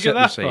 where did you get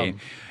that from?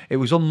 It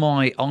was on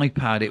my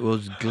iPad. It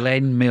was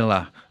Glenn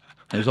Miller.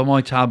 It was on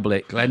my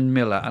tablet, Glenn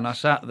Miller, and I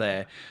sat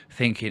there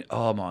thinking,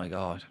 "Oh my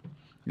God,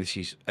 this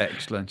is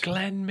excellent."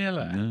 Glenn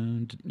Miller,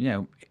 and,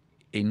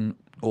 in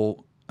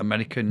all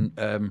American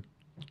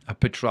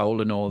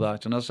patrol and all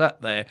that, and I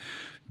sat there,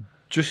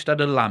 just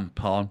had a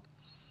lamp on,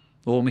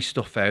 all my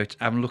stuff out,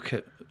 having a look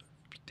at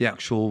the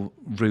actual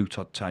route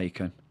I'd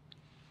taken,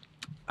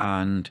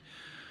 and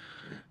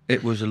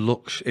it was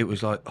it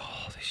was like,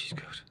 oh, this is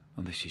good,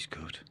 and this is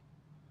good.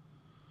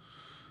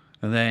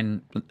 And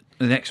then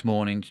the next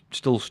morning,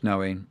 still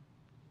snowing,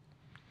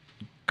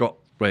 got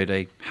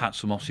ready, had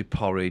some Aussie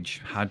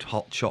porridge, had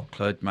hot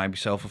chocolate, made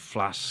myself a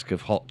flask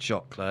of hot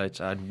chocolate,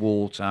 had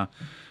water,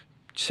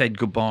 said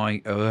goodbye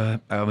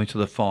to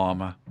the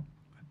farmer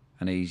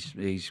and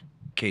his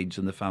kids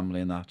and the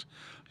family and that.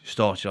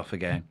 Started off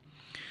again.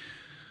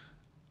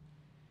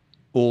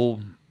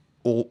 all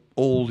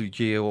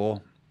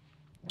your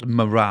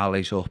morale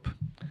is up.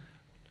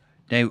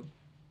 Now,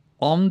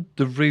 on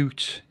the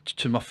route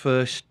to my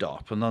first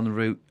stop and on the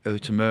route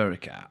out to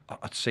America,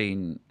 I'd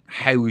seen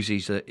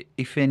houses that,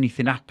 if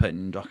anything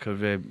happened, I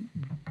could have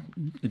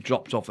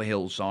dropped off the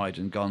hillside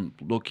and gone,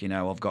 look,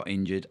 I've got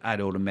injured, had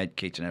all the med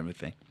kit and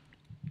everything.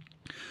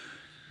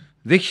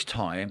 This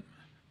time,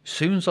 as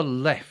soon as I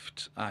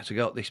left, I had to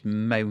go up this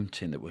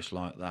mountain that was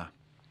like that.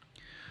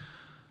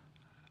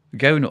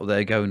 Going up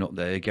there,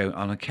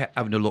 and I kept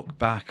having to look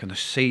back, and the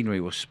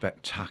scenery was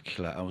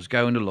spectacular. I was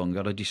going along,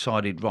 and I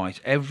decided, right,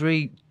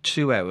 every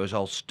 2 hours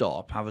I'll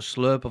stop, have a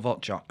slurp of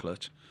hot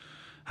chocolate,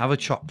 have a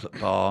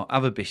chocolate bar,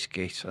 have a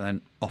biscuit, and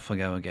then off I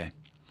go again.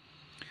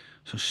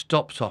 So I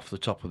stopped off the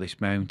top of this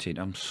mountain.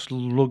 I'm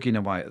slugging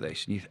away at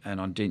this,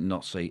 and I did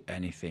not see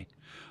anything.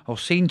 I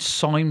was seeing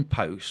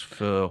signposts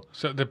for...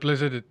 So the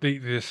blizzard,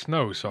 the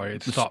snow, sorry,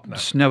 it stopped now.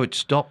 The snow had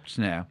stopped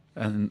now,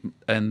 and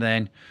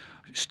then...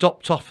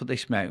 stopped off at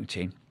this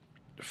mountain,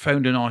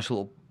 found a nice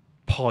little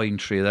pine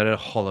tree that had a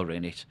holler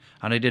in it,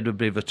 and I did a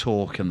bit of a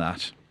talk and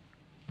that.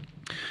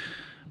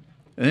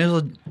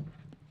 And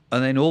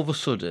then all of a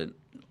sudden,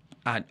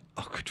 I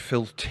could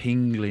feel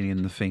tingling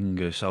in the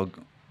fingers. So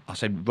I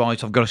said,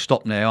 right, I've got to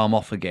stop now, I'm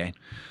off again.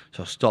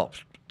 So I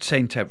stopped,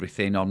 sent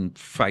everything on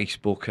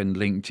Facebook and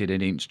LinkedIn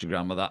and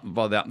Instagram.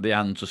 By that, the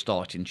hands were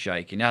starting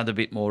shaking. Had a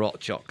bit more hot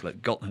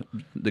chocolate, got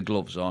the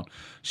gloves on,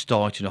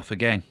 started off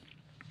again.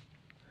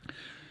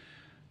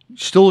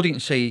 Still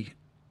didn't see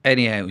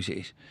any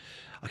houses.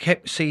 I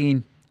kept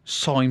seeing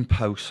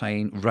signposts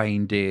saying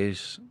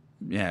reindeers,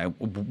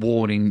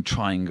 warning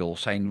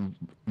triangles saying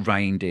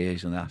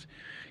reindeers and that.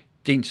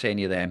 Didn't see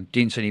any of them.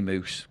 Didn't see any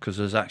moose, because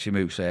there's actually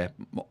moose there.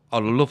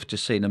 I'd love to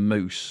see a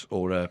moose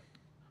or a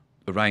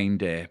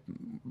reindeer,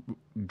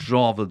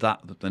 rather that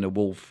than a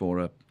wolf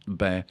or a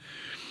bear.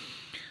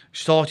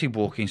 Started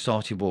walking.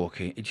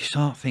 And you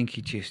start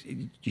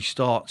thinking, you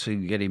start to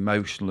get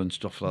emotional and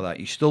stuff like that.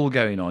 You're still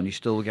going on.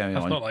 That's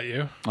not like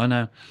you. I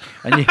know.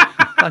 And you,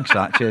 thanks for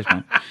that. Cheers,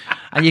 man.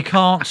 And you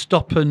can't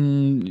stop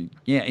and,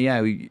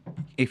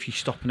 if you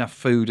stop and have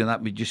food and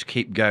that, we just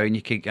keep going.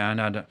 You keep going.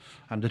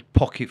 And the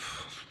pocket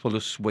full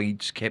of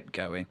sweets kept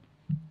going.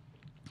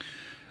 I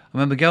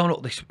remember going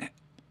up this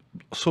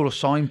sort of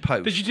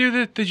signpost.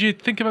 Did you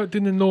think about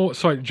doing the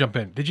sorry to jump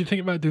in. Did you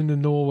think about doing the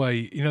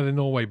Norway, the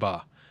Norway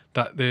bar?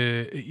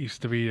 It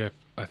used to be,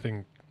 I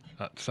think,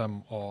 at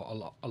some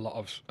or a lot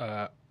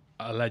of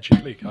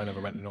allegedly. I never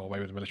went to Norway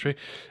with the military.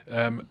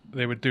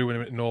 They would do when they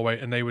went to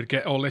Norway, and they would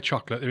get all their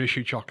chocolate. They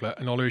issued chocolate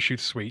and all they issued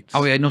sweets.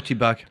 Oh yeah, nutty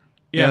bag.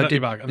 Yeah, nutty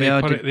bag. And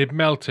they'd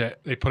melt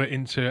it. They put it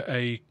into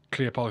a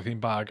clear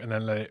polythene bag, and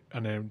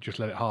then just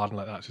let it harden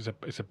like that. So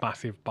it's a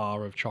massive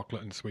bar of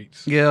chocolate and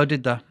sweets. Yeah, I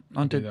did that.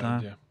 I did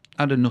that. Yeah.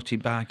 I had a nutty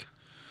bag,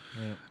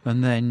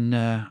 and then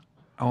I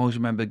always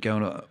remember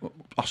going.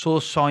 I saw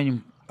a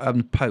sign.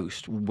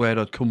 Post where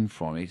I'd come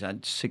from. It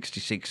had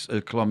 66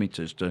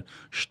 kilometres to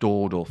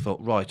Stordal. Thought,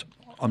 right,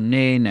 I'm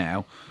near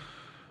now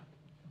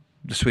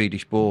the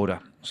Swedish border.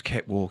 Just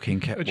kept walking.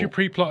 Had you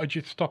pre-plotted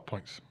your stop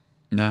points?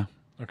 No.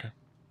 Okay.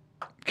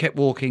 Kept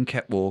walking,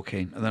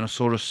 and then I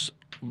saw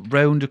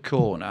round a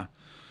corner.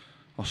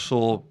 I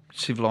saw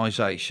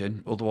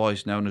civilization,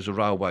 otherwise known as a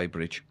railway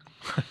bridge.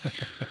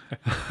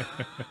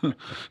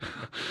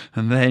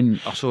 And then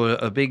I saw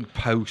a big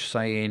post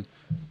saying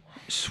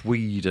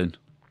Sweden.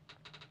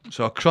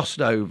 So I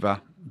crossed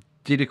over,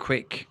 did a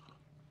quick,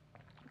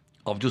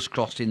 I've just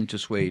crossed into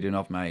Sweden,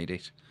 I've made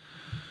it.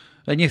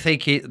 And you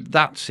think,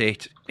 that's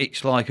it.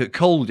 It's like at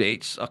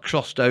Colditz, I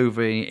crossed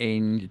over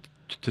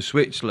to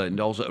Switzerland.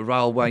 I was at a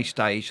railway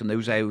station, there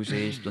was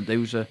houses, and there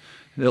was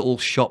little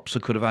shops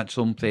that could have had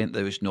something.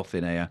 There was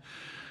nothing here.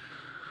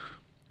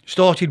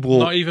 Started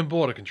walking. Not even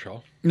border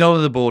control? No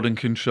other border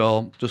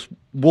control. Just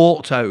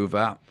walked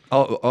over.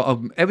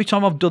 Every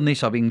time I've done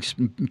this, I've been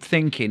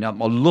thinking I'd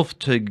love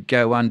to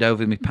go hand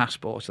over my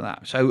passport and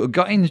that. So I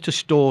got into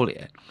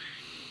Storlia,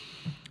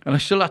 and I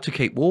still had to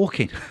keep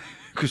walking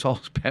because I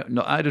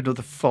had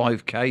another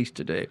 5Ks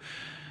to do.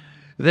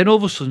 Then all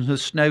of a sudden the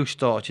snow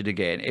started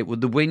again.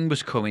 The wind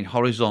was coming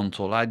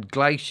horizontal. I had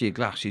glacier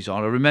glasses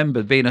on. I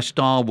remember being a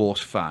Star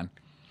Wars fan.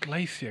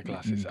 Glacier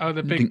glasses? Oh,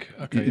 the big...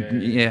 Okay,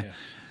 yeah.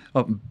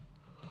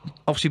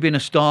 Obviously, being a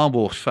Star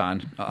Wars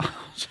fan, I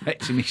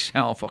said to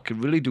myself, I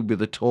could really do with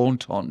a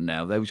Tauntaun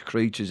now. Those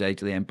creatures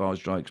out of The Empire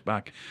Strikes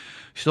Back.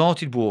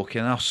 Started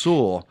walking, and I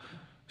started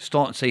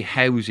to see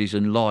houses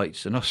and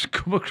lights, and I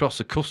come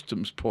across a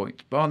customs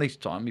point. By this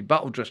time, my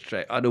battle dress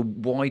I had a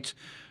white,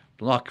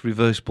 like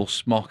reversible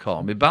smock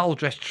on. My battle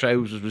dress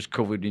trousers was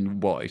covered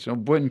in white. I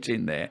went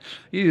in there.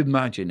 You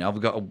imagine,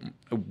 I've got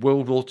a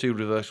World War II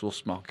reversible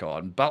smock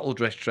on, battle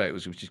dress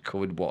trousers which is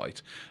covered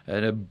white,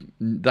 and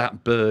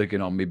that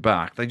Bergen on my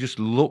back. They just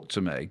looked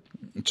at me,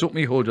 took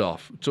my hood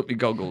off, took my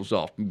goggles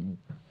off,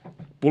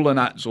 woolen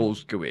hats all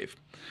to go with.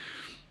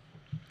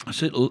 I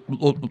said,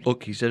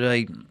 look, he said,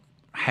 hey,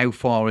 how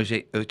far is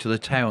it to the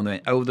town? They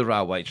went, over the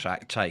railway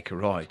track, take a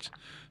right.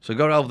 So I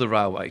got over the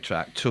railway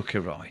track, took a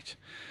right.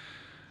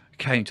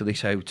 came to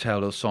this hotel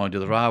at the side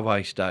of the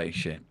railway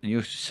station and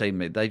used to see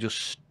me. They just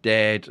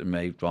stared at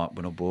me right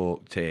when I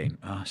walked in.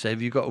 I said,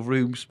 "Have you got a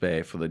room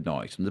spare for the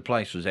night?" And the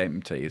place was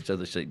empty. So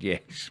they said,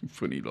 "Yes."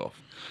 Funny enough.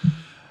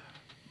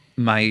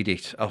 Made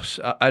it. I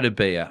had a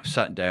beer,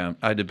 sat down,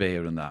 had a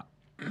beer and that.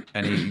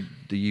 And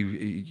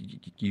the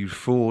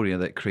euphoria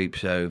that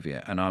creeps over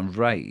you. And I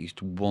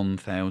raised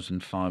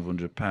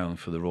 £1,500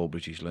 for the Royal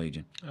British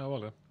Legion. Oh,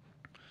 well done.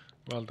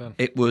 Well done.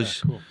 It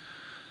was... Cool.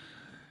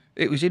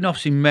 It was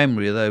enough in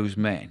memory of those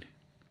men,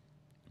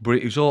 but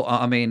it was all.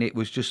 I mean, it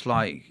was just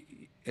like.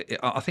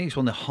 I think it's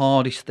one of the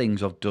hardest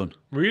things I've done.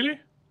 Really?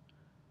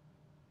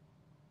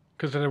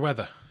 Because of the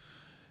weather.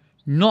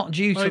 Not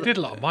due to. You did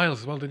a lot of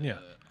miles as well, didn't you?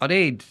 I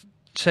did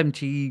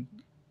 70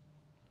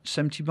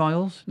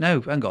 miles.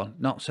 No, hang on,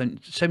 not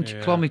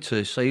 70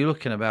 kilometres. So you're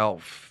looking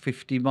about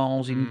 50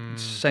 miles in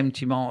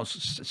 70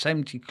 miles,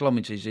 70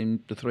 kilometres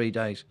in the 3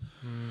 days.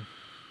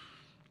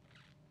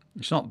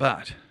 It's not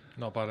bad.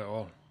 Not bad at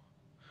all.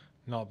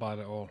 Not bad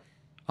at all.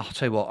 I'll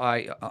tell you what,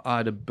 I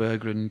had a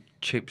burger and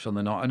chips on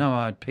the night. I know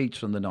I had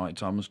pizza on the night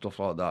time and stuff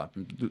like that.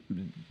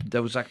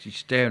 They was actually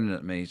staring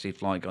at me as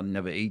if like I'd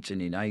never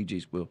eaten in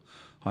ages. Well,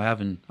 I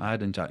hadn't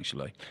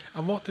actually.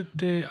 And what did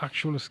the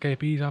actual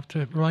escapees have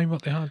to remind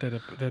what they had? They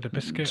had a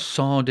biscuit?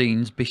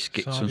 Sardines,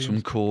 biscuits and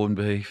some corned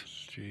beef.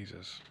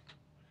 Jesus.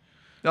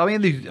 I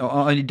mean,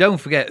 and don't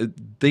forget,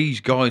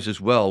 these guys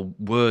as well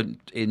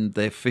weren't in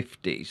their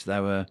 50s. They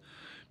were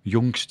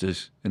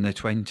youngsters in their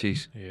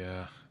 20s.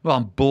 Yeah. Well,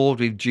 I'm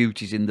bored with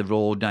duties in the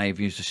Royal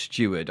Navy as a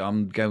steward.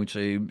 I'm going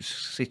to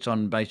sit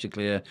on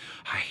basically a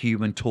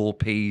human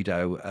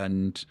torpedo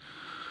and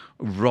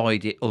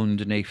ride it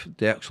underneath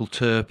the actual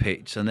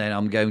turpits, and then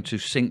I'm going to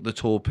sink the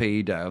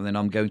torpedo, and then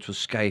I'm going to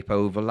escape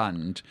over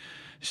land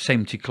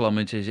 70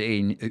 kilometres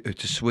in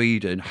to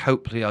Sweden.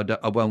 Hopefully I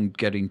won't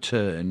get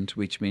interned,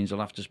 which means I'll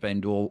have to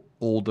spend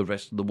all the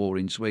rest of the war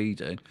in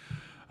Sweden,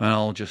 and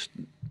I'll just...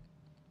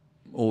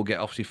 or get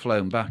obviously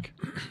flown back.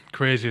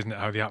 Crazy, isn't it?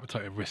 How the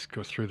appetite of risk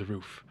goes through the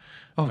roof.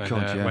 Oh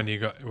God, yeah. When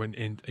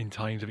in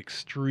times of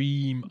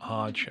extreme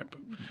hardship.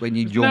 When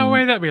you're There's young. no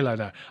way that'd be like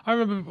that. I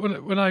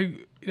remember when I,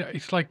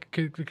 it's like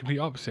the complete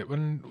opposite.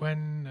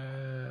 When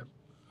I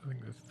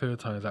think the third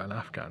time I was out in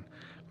Afghan.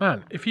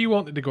 Man, if you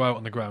wanted to go out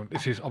on the ground,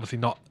 this is obviously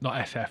not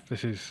SF.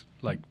 This is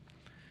like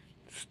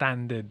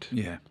standard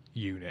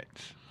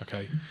units.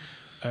 Okay,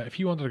 if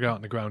you wanted to go out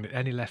on the ground at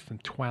any less than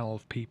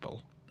 12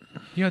 people,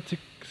 you had to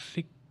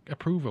seek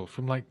approval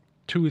from like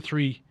 2 or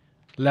 3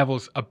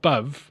 levels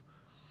above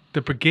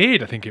the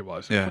brigade, I think it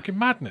was. Yeah. Fucking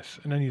madness.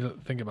 And then you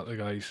think about the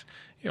guys,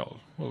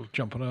 we'll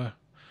jump on a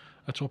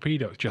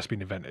torpedo. It's just been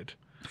invented.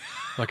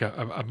 Like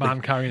a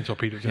man carrying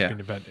torpedo has just been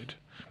invented.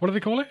 What do they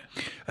call it?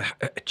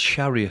 A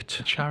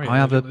chariot. A chariot. I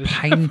have a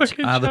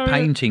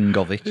painting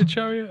of it. The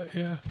chariot,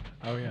 yeah.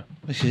 Oh, yeah.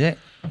 This is it.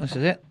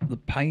 The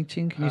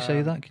painting. Can you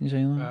see that? Can you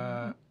see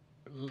that?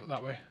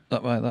 That way.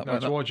 That way.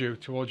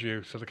 Towards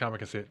you, so the camera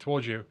can see it.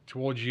 Towards you,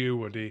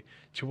 Woody.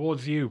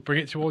 Towards you.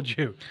 Bring it towards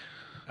you.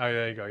 Oh,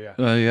 there you go, yeah.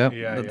 Oh,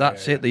 yeah.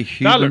 That's it, the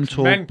human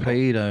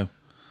torpedo. Mental.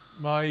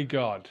 My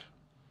God.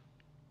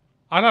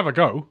 I'd have a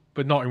go,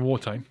 but not in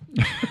wartime.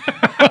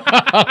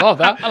 I'll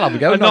have a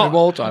go, not in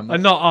wartime.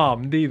 And not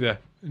armed either.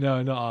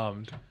 No, not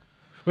armed.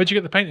 Where'd you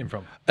get the painting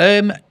from?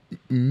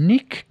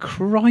 Nick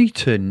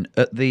Crichton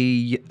at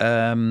the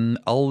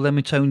Old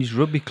Lemitoni's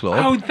Rugby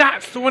Club. Oh,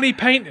 that's the one he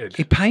painted.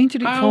 He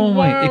painted it for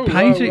me. He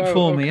painted it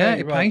for me. Yeah,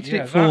 he painted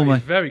it for me.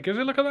 Very good.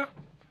 Look at that.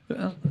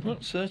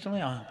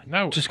 Certainly.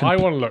 No, just I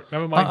want to look.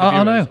 Never mind.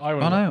 I know.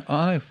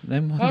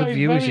 Never mind the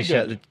viewers. He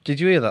said. Did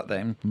you hear that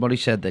then? What he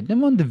said then?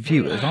 Never mind the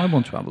viewers. I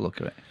want to have a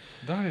look at it.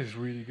 That is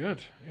really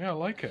good. Yeah, I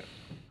like it.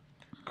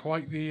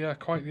 Quite the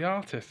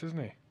artist,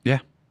 isn't he?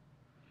 Yeah.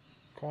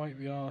 Quite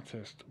the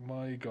artist.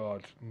 My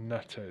God,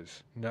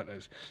 nutters.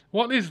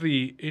 What is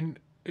the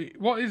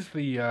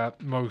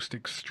most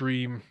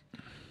extreme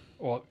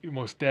or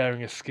most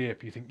daring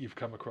escape you think you've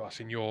come across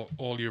in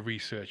all your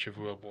research of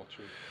World War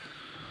II?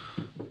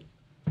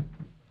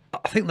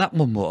 I think that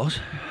one was,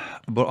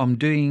 but I'm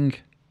doing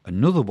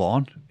another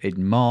one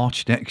in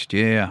March next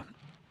year.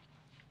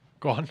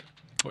 Go on.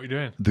 What are you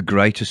doing? The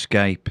Great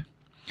Escape.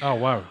 Oh,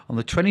 wow. On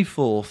the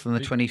 24th and the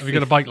 25th. Have you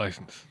got a bike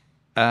licence?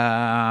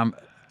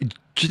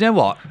 Do you know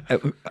what?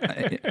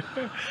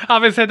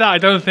 Having said that, I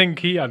don't think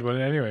he had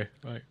one anyway.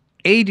 Right.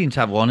 He didn't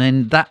have one,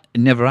 and that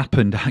never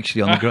happened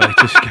actually on the Great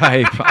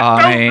Escape.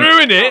 Don't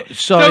ruin it.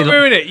 Sorry, don't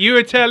ruin it. You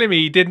were telling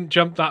me he didn't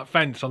jump that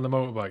fence on the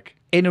motorbike.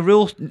 In the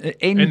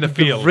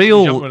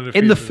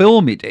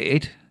film he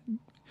did.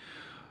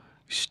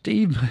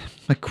 Steve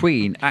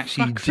McQueen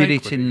actually did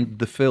it in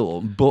the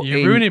film, but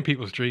you're ruining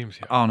people's dreams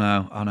here. I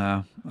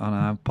know.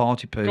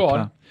 Party pooper. Go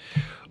on.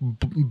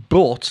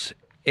 But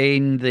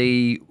in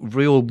the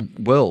real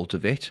world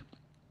of it,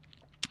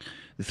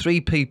 the 3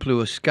 people who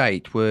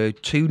escaped were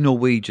 2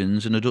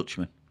 Norwegians and a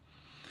Dutchman.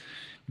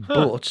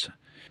 But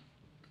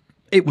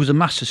it was a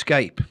mass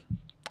escape.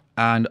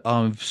 And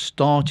I've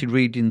started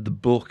reading the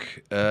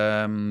book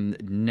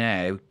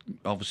now,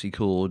 obviously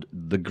called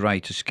The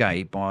Great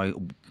Escape, by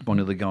one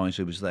of the guys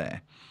who was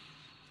there.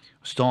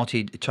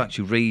 started to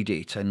actually read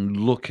it and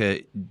look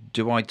at,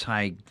 do I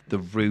take the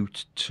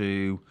route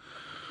to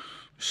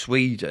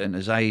Sweden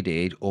as they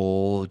did,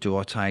 or do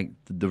I take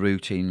the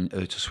route in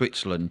to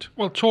Switzerland?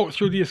 Well, talk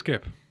through the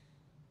escape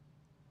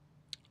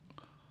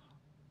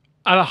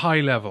at a high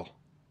level.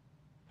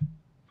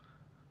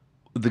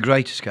 The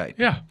Great Escape.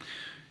 Yeah.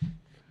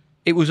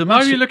 It was a Why are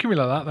massive... you looking at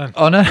me like that then?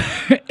 Oh no,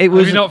 it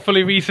was. Have you not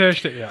fully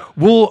researched it yet?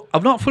 Well,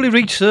 I've not fully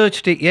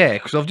researched it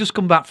yet because I've just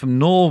come back from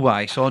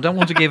Norway, so I don't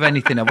want to give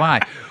anything away.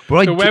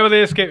 But So where were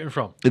they escaping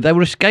from? They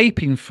were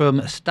escaping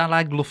from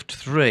Stalag Luft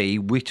 3,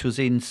 which was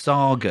in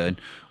Sargen,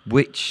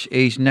 which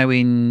is now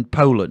in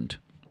Poland.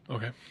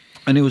 Okay.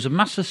 And it was a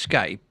mass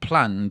escape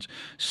planned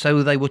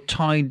so they would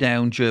tie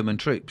down German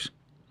troops.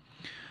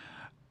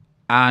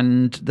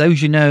 And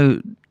those who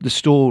know the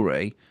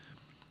story,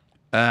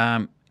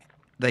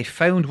 they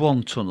found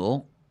one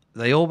tunnel.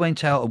 They all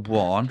went out of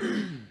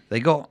one.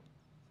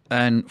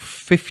 And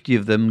 50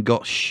 of them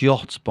got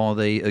shot by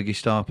the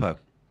Gestapo.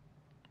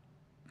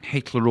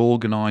 Hitler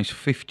organised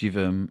 50 of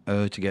them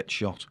to get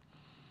shot.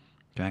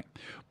 Okay,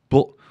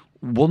 but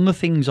one of the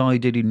things I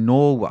did in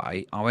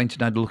Norway, I went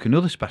and had a look at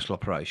another special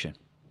operation.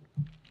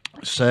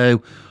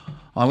 So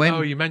I went.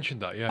 Oh, you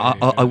mentioned that, yeah.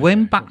 I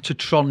went back to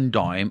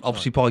Trondheim,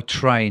 obviously by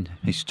train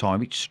this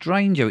time. It's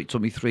strange how it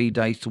took me 3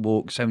 days to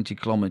walk 70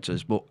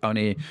 kilometres, but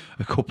only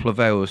a couple of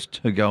hours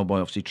to go by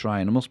obviously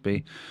train. I must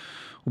be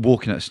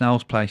walking at a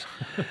snail's pace.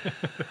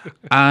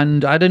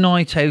 And I had a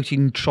night out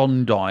in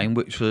Trondheim,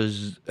 which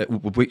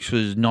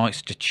was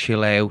nice to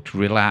chill out,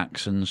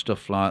 relax and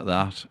stuff like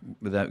that,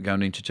 without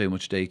going into too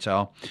much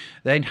detail.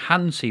 Then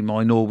Hansi,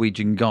 my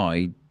Norwegian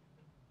guide,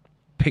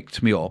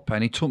 picked me up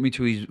and he took me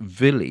to his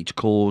village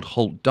called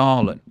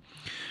Hultdalen.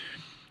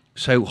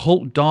 So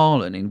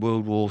Hultdalen in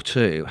World War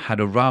II had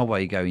a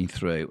railway going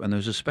through, and there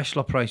was a special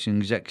operations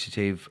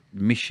executive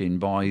mission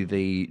by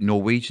the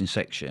Norwegian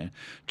section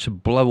to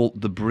blow up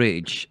the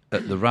bridge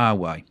at the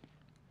railway.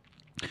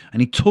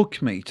 And he took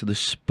me to the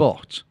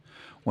spot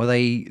where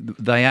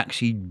they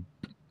actually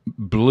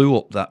blew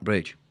up that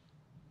bridge.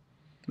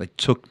 They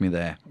took me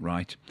there,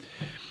 right?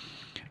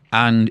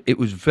 And it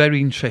was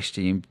very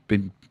interesting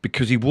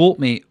because he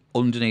walked me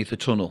underneath the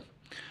tunnel.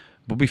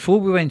 But before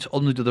we went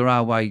under the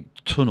railway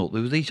tunnel,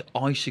 there were these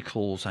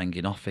icicles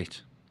hanging off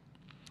it.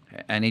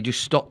 And he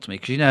just stopped me,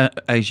 because, you know,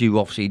 as you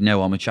obviously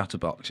know, I'm a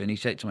chatterbox. And he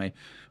said to me,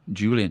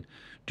 Julian,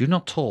 do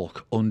not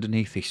talk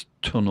underneath this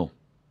tunnel.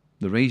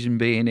 The reason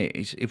being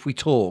is, if we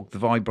talk, the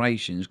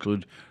vibrations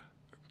could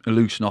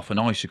loosen off an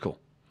icicle.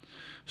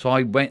 So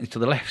I went to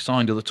the left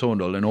side of the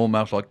tunnel and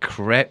almost like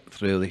crept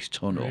through this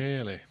tunnel.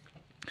 Really?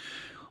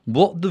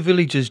 What the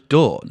village has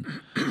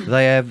done,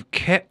 they have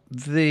kept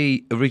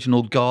the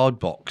original guard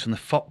box and the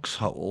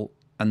foxhole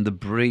and the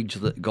bridge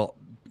that got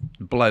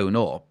blown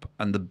up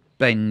and the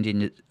bend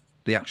in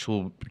the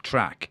actual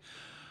track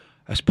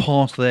as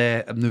part of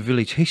the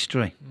village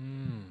history.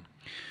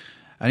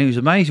 And it was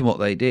amazing what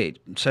they did.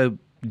 So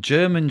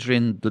Germans are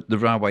in the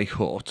railway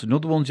hut,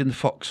 another one's in the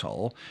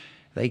foxhole.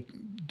 The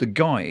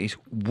guys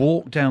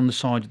walked down the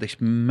side of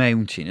this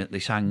mountain at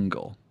this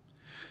angle,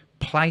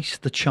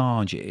 placed the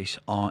charges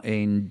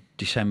in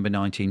December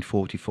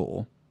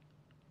 1944.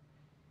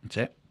 That's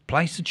it.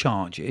 Placed the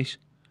charges,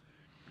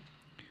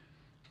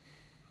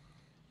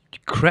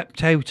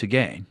 crept out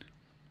again,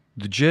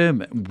 the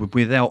German,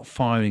 without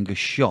firing a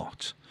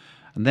shot,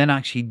 and then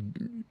actually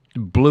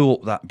blew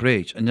up that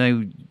bridge. And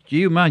now,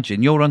 you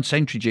imagine you're on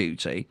sentry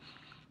duty,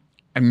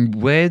 and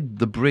where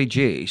the bridge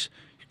is,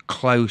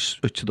 close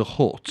to the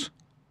hut,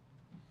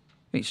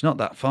 it's not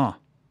that far.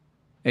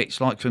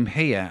 It's like from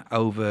here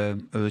over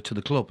to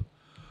the club.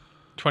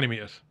 20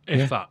 metres,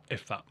 if that.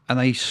 And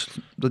they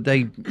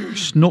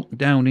snuck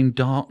down in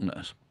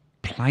darkness,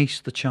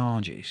 placed the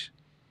charges,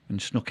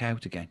 and snuck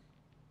out again.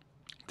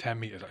 10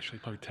 metres, actually,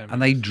 probably 10 metres.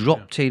 And they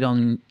dropped it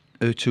on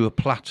to a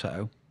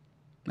plateau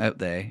out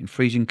there in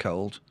freezing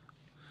cold,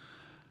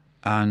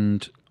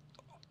 and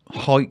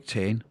hiked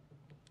in,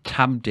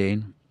 tabbed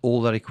in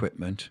all their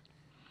equipment,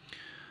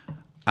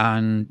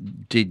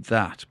 and did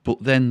that.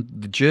 But then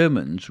the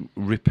Germans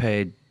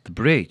repaired the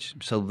bridge,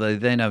 so they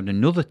then had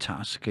another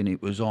task, and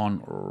it was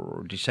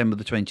on December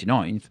the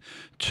 29th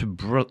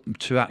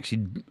to actually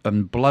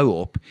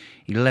blow up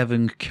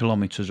 11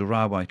 kilometres of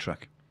railway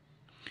track.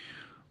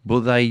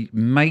 But they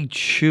made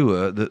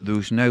sure that there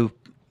was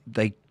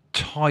they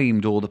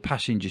timed all the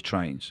passenger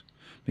trains,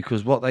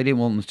 because what they didn't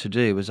want them to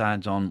do was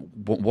add on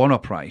one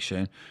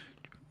operation.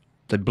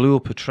 They blew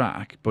up a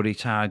track, but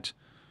it had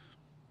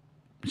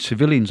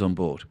civilians on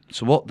board.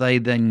 So what they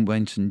then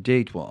went and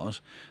did was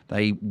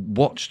they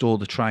watched all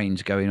the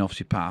trains going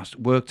obviously past,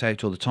 worked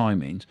out all the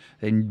timings,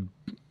 then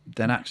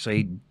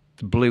actually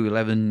blew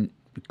 11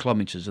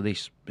 kilometres of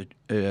this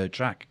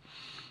track.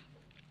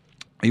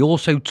 He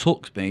also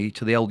took me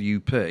to the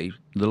LUP,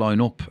 the line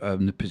up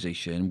the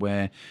position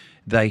where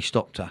they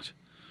stopped at.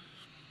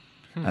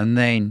 And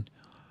then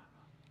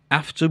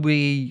after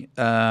we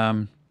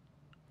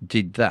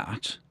did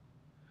that,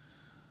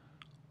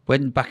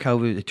 went back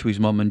over to his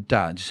mum and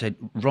dad, said,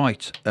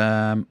 right,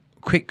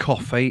 quick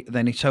coffee,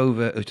 then it's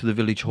over to the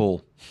village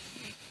hall.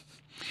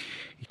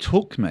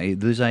 took me.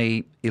 There's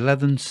a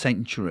 11th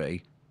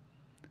century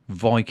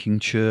Viking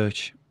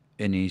church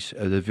in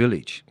the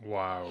village.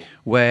 Wow.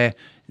 Where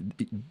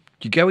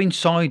you go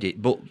inside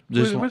it, but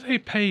there's Were they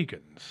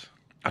pagans?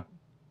 I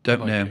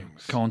don't know.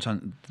 Vikings?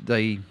 I'm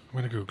going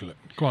to Google it.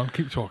 Go on,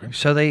 keep talking.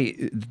 So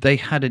they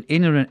had an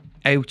inner and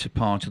outer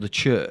part of the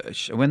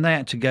church, and when they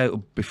had to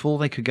go, before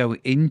they could go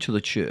into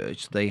the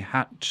church, they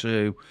had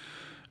to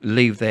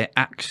leave their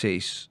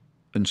axes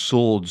and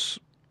swords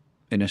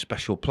in a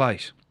special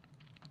place.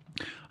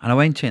 And I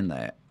went in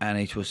there, and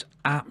it was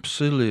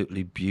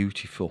absolutely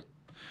beautiful.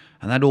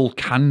 And they had all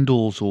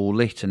candles all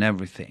lit and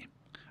everything.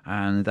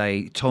 And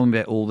they told me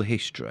about all the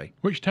history.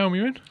 Which town were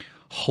you in?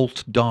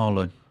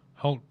 Holtdalen.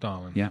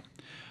 Holtdalen. Yeah.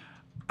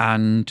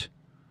 And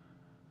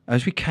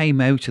as we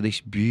came out of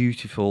this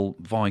beautiful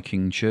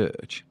Viking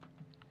church,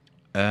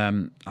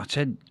 I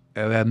said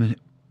to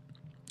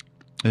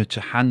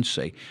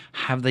Hansi,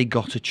 have they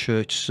got a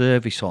church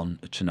service on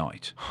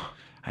tonight?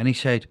 And he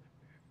said,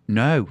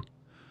 no,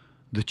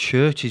 the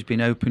church has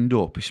been opened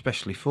up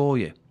especially for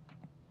you.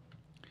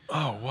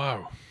 Oh,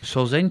 wow.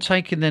 So I was then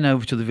taken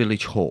over to the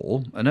village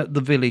hall, and at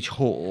the village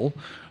hall,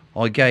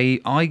 I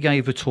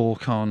gave a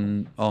talk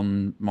on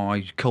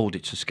my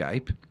Colditz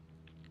escape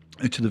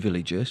to the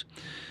villagers.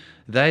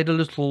 They had a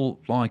little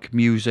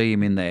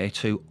museum in there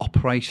to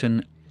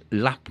Operation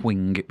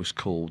Lapwing, it was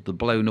called. The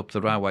blown up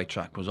the railway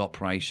track was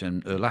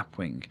Operation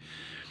Lapwing.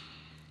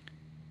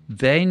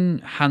 Then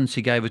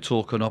Hansi gave a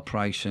talk on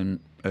Operation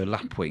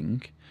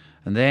Lapwing,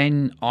 and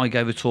then I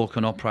gave a talk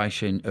on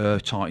Operation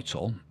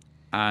Title.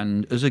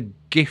 And as a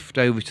gift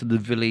over to the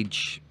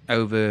village, I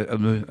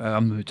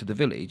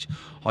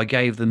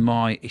gave them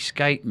my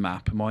escape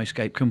map, my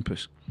escape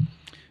compass.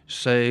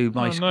 So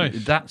nice.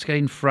 That's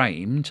getting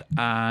framed,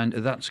 and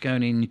that's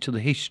going into the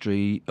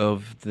history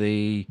of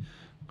the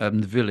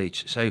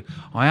village. So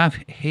I have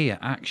here,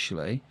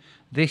 actually,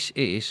 this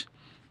is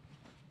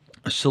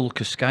a silk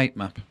escape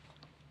map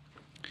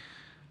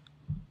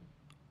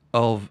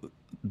of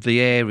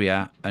the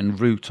area and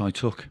route I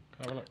took.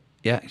 Have a look.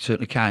 Yeah, it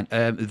certainly can.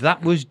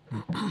 That was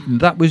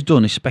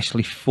done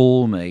especially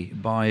for me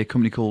by a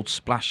company called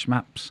Splash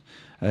Maps.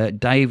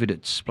 David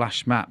at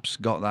Splash Maps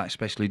got that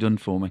especially done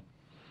for me.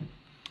 Oh,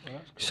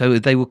 cool. So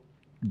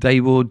they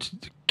would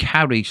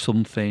carry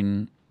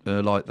something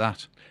like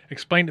that.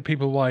 Explain to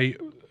people why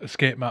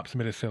escape maps are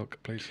made of silk,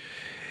 please.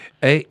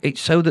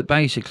 It's so that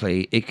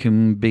basically it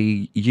can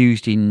be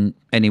used in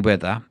any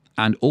weather,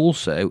 and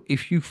also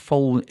if you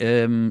fold.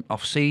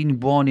 I've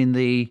seen one in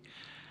the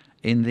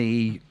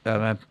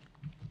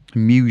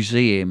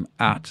museum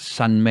at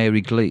St Mary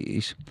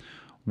Glees,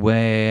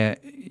 where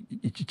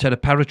it had a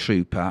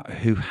paratrooper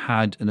who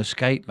had an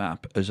escape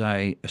map as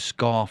a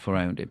scarf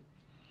around him.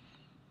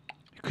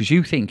 Because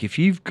you think if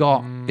you've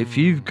got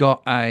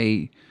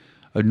a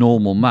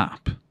normal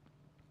map,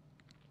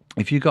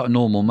 it's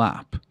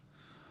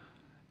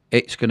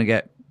going to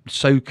get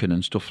soaking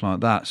and stuff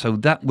like that. So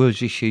that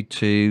was issued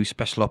to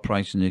Special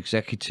Operations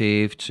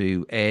Executive,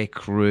 to air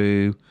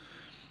crew,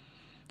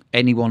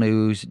 anyone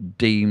who's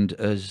deemed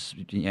as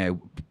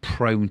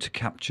prone to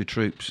capture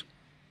troops.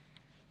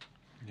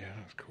 Yeah,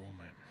 that's cool,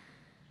 man.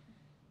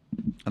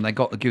 And they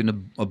got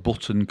given a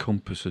button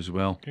compass as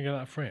well. Can you get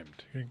that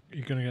framed?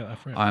 You're going to get that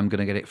framed? I'm going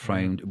to get it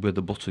framed with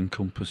a button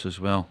compass as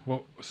well.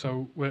 Well,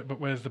 so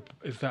is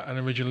that an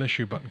original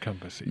issue button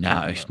compass?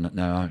 No, it's not.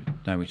 No,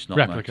 it's not.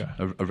 Replica.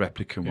 A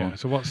replica one.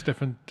 So what's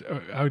different?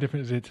 How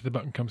different is it to the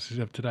button compasses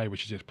of today,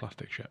 which is just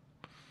plastic shit?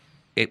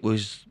 It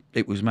was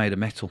made of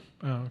metal.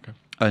 Oh, okay.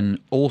 And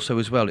also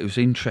as well, it was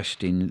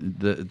interesting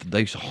that they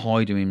used to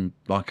hide them in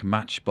like a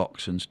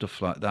matchbox and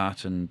stuff like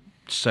that, and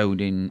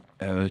sewed in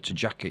to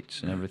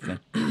jackets and everything.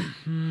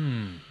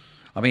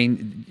 I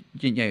mean,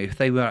 if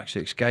they were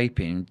actually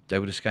escaping, they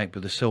would escape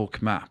with a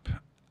silk map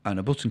and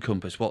a button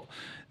compass. Well,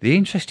 the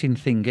interesting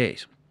thing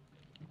is,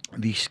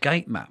 the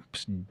escape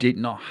maps did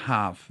not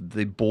have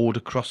the border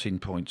crossing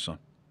points on.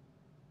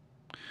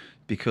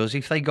 Because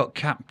if they got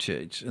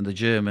captured and the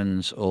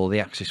Germans or the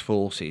Axis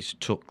forces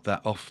took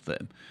that off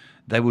them,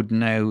 they would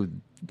know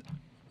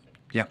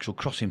the actual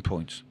crossing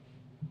points.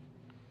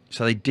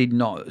 So they did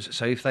not.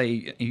 So if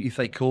they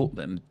caught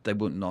them, they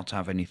would not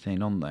have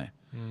anything on there.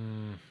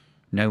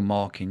 No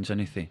markings,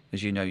 anything.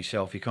 As you know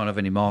yourself, you can't have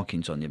any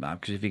markings on your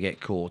map, because if you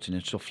get caught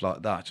and stuff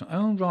like that,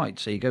 oh right,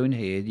 so you go in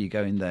here, you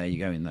go in there, you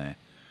go in there.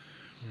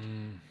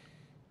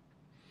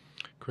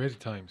 Crazy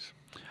times.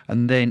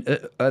 And then,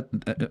 as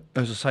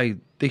I say,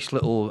 this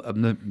little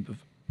the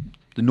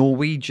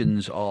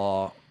Norwegians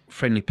are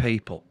friendly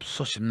people.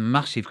 Such a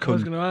massive country. I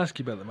was going to ask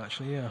you about them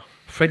actually. Yeah.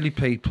 Friendly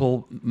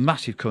people,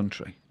 massive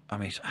country. I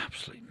mean, it's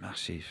absolutely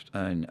massive,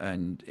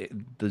 and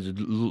there's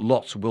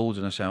lots of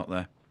wilderness out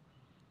there.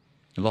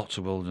 Lots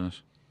of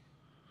wilderness.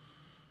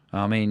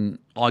 I mean,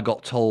 I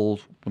got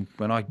told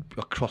when I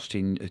crossed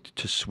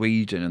to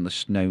Sweden and the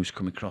snow's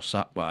coming across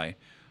that way.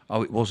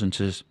 It wasn't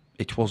a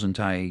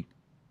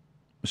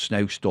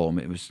snowstorm.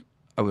 It was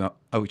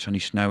it's only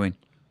snowing.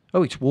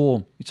 Oh, it's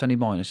warm. It's only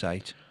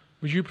 -8.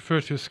 Would you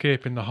prefer to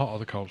escape in the hot or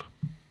the cold?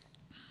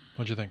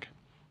 What do you think?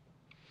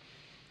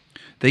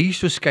 They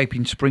used to escape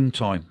in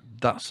springtime.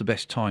 That's the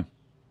best time.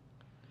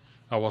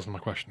 That wasn't my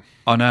question.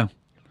 I know.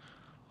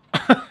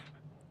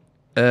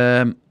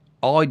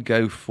 I'd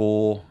go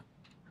for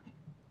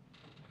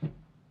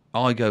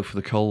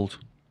the cold.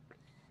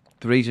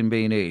 The reason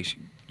being is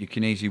you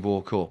can easily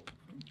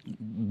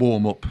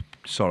warm up,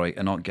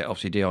 and not get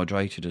obviously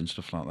dehydrated and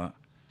stuff like that.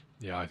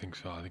 Yeah, I think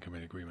so. I think I'm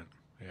in agreement.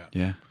 Yeah.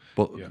 Yeah.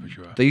 But yeah, for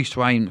sure. They used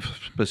to aim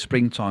for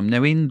springtime.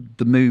 Now, in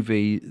the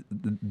movie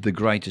The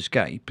Great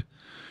Escape,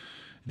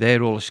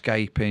 they're all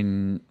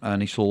escaping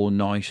and it's all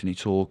nice and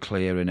it's all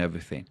clear and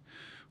everything.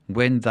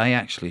 When they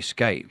actually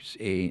escaped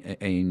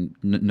in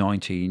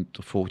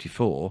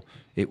 1944,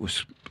 it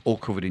was all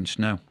covered in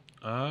snow.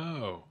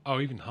 Oh,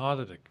 even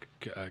harder to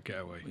get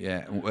away.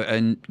 Yeah,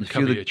 and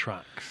cover your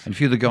tracks. And a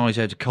few of the guys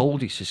had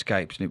coldest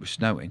escaped and it was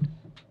snowing,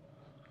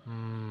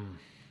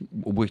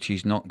 which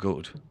is not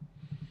good.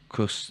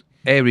 Because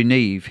Airy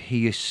Neve,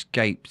 he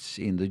escaped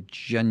in the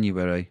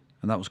January,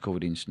 and that was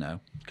covered in snow.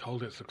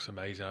 Colditz looks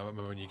amazing. I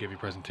remember when you gave your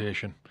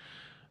presentation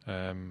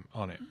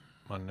on it,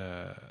 on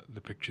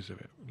the pictures of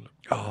it.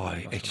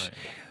 It's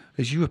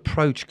as you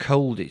approach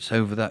Colditz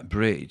over that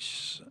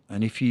bridge,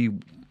 and if you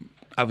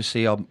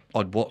obviously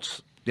I'd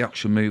watch the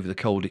actual movie, the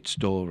Colditz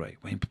story.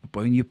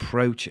 When you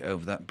approach it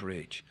over that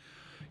bridge,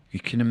 you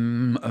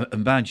can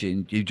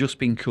imagine you've just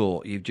been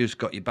caught. You've just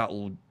got your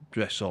battle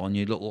dress on,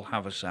 your little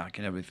haversack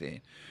and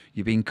everything.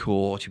 You've been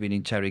caught. You've been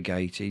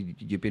interrogated.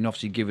 You've been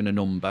obviously given a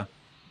number.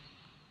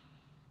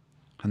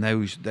 And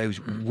those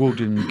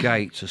wooden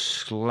gates are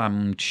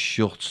slammed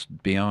shut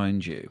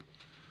behind you,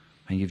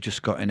 and you've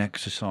just got an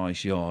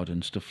exercise yard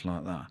and stuff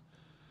like that.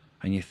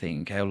 And you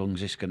think, how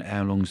long's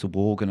the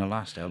war gonna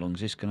last? How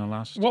long's this gonna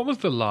last? What was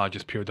the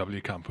largest POW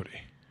camp,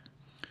 Woody?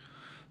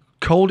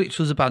 Colditz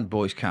was a bad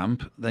boys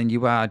camp. Then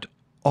you had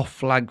Off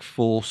Flag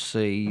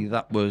 4C.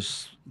 That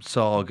was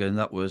Sargon.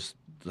 That was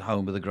the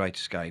home of the Great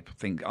Escape.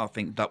 I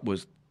think that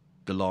was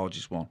the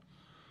largest one.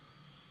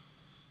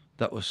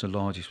 That was the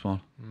largest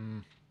one.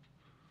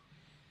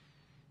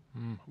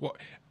 What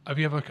have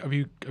you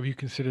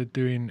considered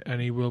doing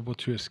any World War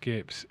II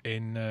escapes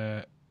in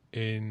the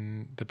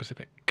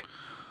Pacific?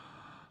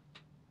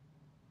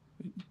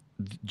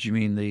 Do you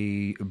mean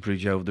the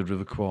bridge over the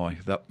River Kwai?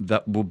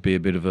 That would be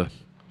a bit of a...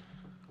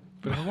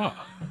 Bit of a what?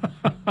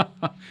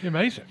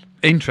 Amazing.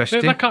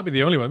 Interesting. That can't be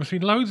the only one. There's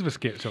been loads of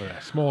escapes over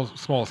there,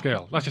 small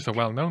scale. That's just a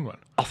well-known one.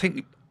 I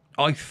think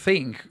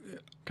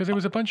because there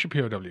was a bunch of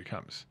POW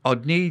camps.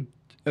 I'd need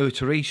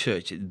to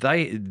research it.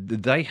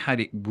 They had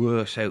it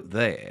worse out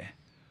there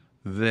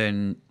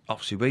than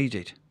obviously we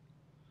did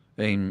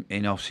in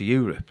obviously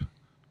Europe,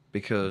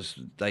 because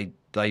they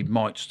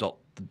might stop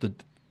the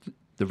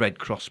Red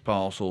Cross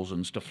parcels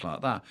and stuff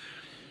like that.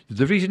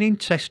 There is an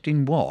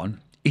interesting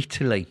one,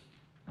 Italy.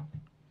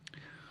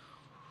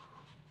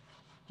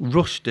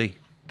 Rusty,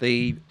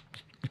 the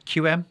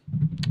QM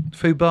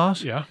food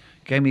bars,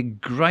 gave me a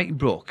great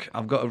book.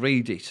 I've got to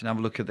read it and have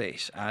a look at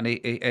this. And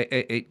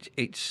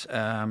it's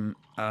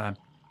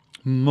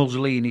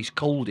Mussolini's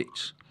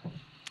Colditz,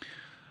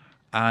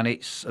 and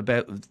it's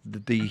about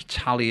the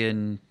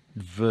Italian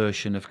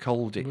version of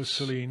Colditz.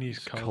 Mussolini's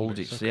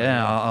Colditz. Okay.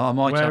 Yeah, I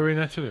might. Where in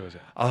Italy was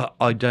it?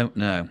 I don't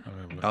know.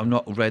 I've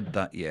not read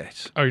that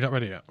yet. Oh, you're not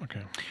ready yet?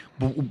 Okay.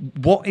 But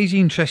what is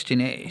interesting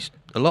is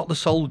a lot of the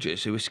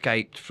soldiers who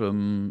escaped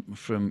from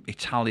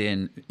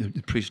Italian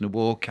prisoner of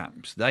war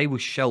camps, they were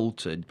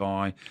sheltered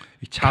by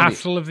Italian...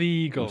 Castle of the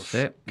Eagles.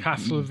 That's it.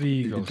 Castle of the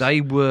Eagles.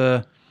 They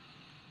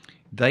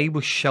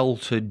were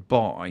sheltered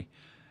by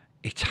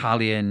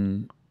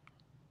Italian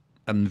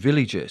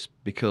villagers,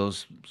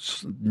 because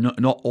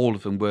not all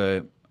of them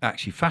were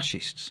actually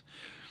fascists.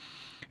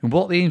 And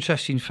what the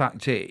interesting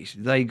fact is,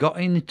 they got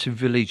into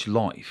village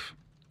life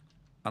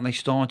and they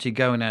started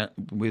going out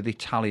with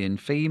Italian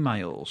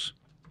females.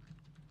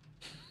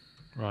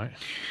 Right.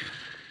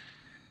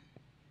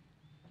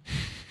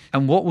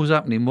 And what was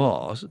happening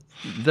was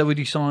they were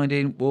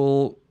deciding,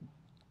 well,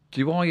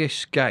 do I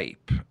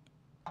escape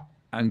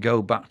and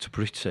go back to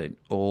Britain,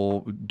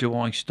 or do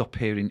I stop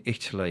here in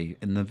Italy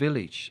in the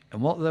village?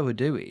 And what they were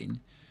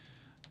doing,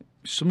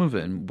 some of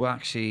them were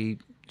actually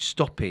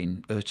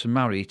stopping to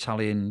marry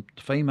Italian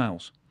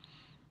females.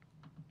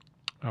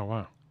 Oh,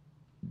 wow.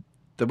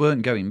 They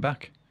weren't going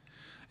back.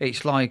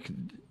 It's like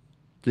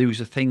there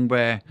was a thing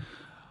where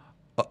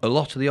a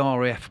lot of the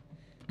RAF,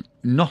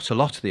 not a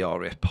lot of the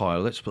RAF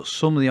pilots, but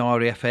some of the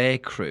RAF air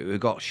crew who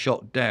got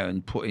shot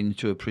down, put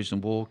into a prison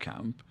war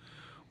camp,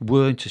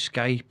 weren't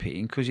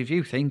escaping, because if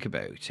you think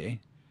about it,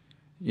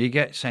 you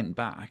get sent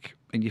back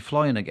and you're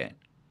flying again.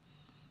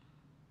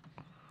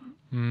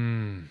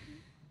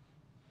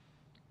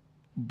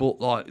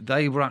 But like,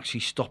 they were actually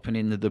stopping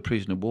in the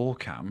prisoner of war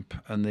camp,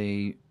 and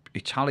the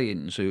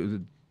Italians,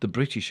 the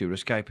British who were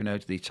escaping out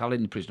of the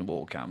Italian prisoner of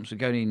war camps, are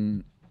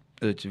going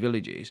in to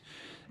villages,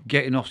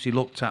 getting obviously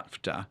looked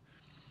after,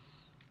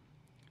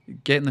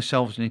 getting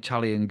themselves an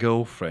Italian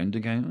girlfriend,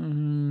 and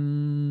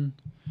going,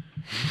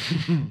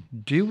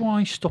 do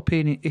I stop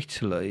in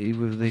Italy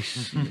with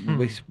this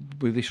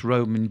with this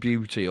Roman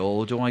beauty,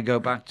 or do I go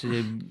back to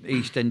the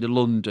East End of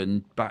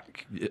London,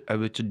 back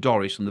over to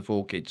Doris and the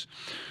 4 kids?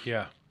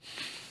 Yeah.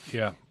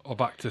 Yeah. Or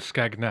back to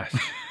Skegness.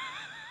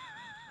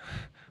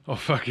 Or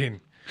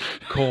fucking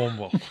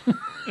Cornwall.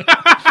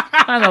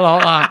 And I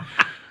like that.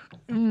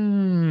 I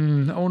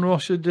wonder what I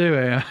should do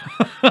here.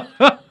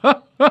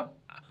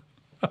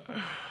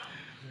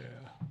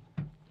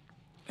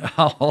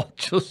 I'll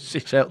just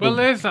sit out. Well,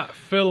 there's that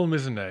film,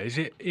 isn't there? Is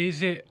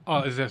it?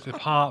 Oh, is it a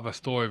part of a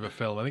story of a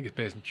film? I think it's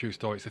based on a true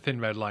story. It's a Thin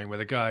Red Line where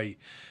the guy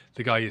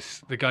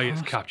gets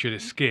captured,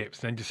 escapes,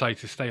 and then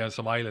decides to stay on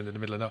some island in the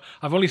middle of nowhere.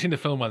 I've only seen the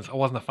film once. I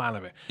wasn't a fan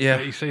of it. Yeah.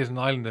 But he stays on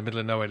an island in the middle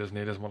of nowhere, doesn't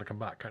he? He doesn't want to come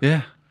back.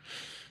 Yeah.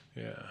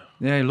 Yeah.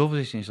 Yeah, he loves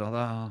these things like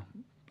that.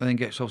 And then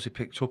gets obviously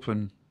picked up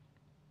and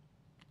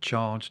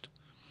charged.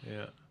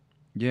 Yeah.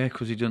 Yeah,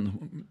 because he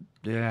doesn't.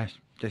 Yeah,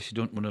 guess he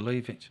don't want to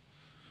leave it.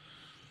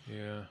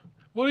 Yeah.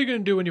 What are you going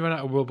to do when you run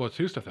out of World War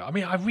II stuff? I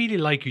mean, I really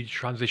like you to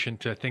transition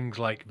to things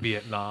like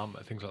Vietnam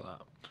and things like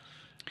that,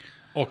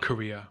 or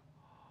Korea.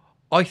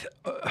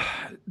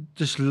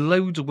 There's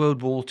loads of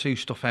World War II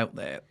stuff out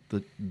there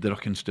that I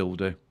can still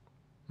do.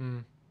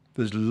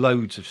 There's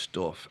loads of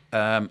stuff.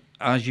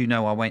 As you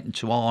know, I went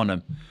into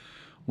Arnhem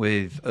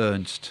with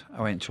Ernst.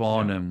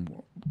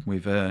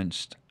 With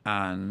Ernst,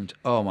 and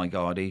oh my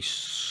God, he's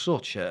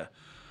such a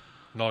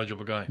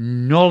knowledgeable guy.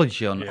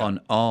 Knowledge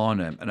on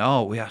Arnhem.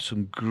 And we had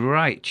some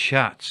great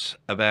chats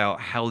about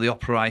how the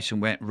operation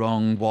went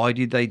wrong. Why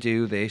did they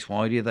do this?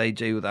 Why did they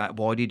do that?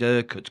 Why did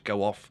Urquhart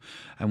go off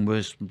and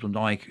was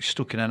like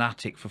stuck in an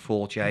attic for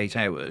 48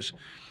 hours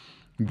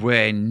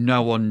when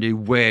no one knew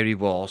where he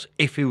was,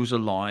 if he was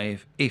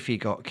alive, if he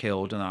got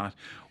killed and that?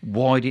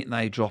 Why didn't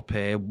they drop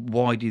here?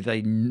 Why did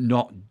they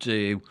not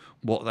do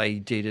what they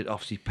did at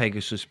obviously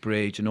Pegasus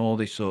Bridge and all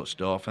this sort of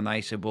stuff? And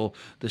they said, well,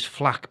 there's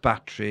flak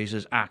batteries,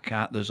 there's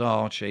ACAT, there's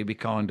Archie, be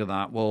kind of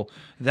that. Well,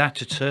 they had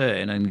to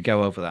turn and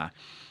go over that.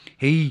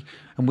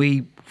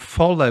 We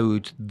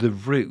followed the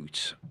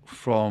route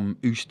from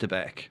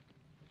Oosterbeek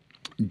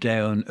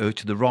down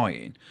to the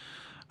Rhine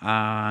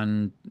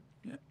and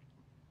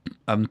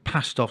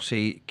past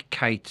obviously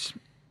Kate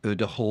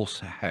the Horse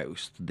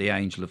House, the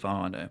Angel of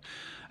Arnhem.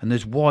 And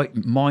there's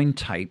white mine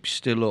tapes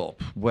still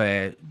up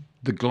where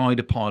the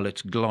glider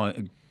pilots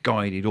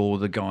guided all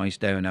the guys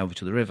down over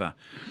to the river.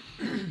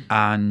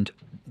 And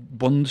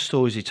one of the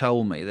stories he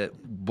told me that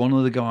one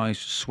of the guys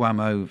swam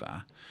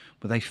over,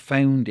 but they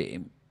found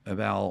him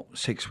about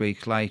 6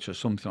 weeks later or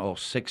something, or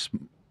 6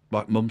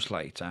 months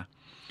later.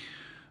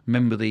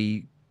 Remember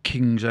the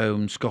King's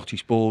Own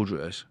Scottish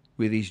Borderers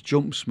with his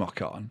jump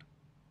smock on,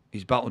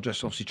 his battle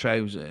dress, obviously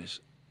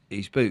trousers,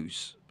 his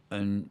boots,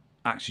 and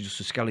actually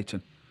just a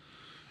skeleton.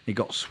 He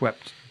got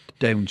swept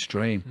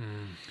downstream.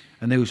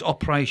 And there was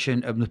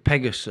Operation of the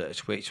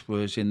Pegasus, which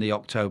was in the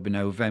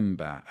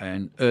October-November,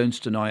 and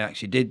Ernst and I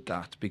actually did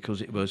that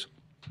because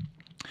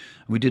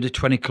we did a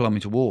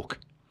 20-kilometre walk.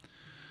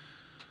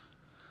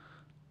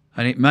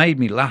 And it made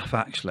me laugh,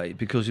 actually,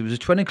 because it was a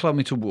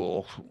 20-kilometre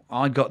walk.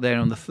 I got there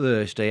on the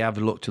Thursday, have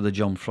a look to the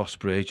John Frost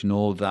Bridge and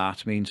all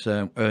that. I mean,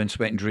 so Ernst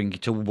went and drinking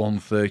till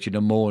 1:30 in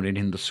the morning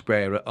in the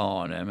square at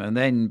Arnhem. And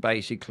then,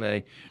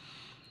 basically,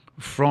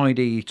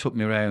 Friday he took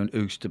me around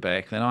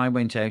Oosterbeek. Then I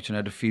went out and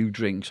had a few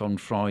drinks on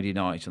Friday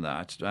night and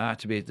that. I had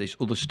to be at this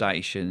other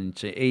station.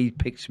 So he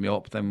picked me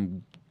up.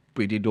 Then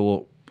we did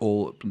all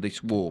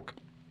this walk.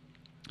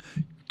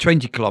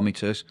 20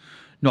 kilometres.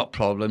 Not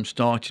problem,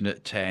 starting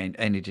at 10,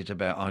 ended at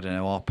about,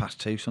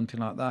 2:30, something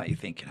like that. You're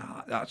thinking,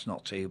 that's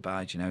not too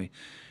bad,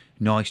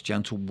 Nice,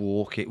 gentle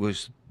walk. It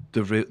was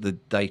the route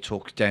that they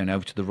took down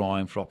over to the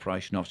Rhine for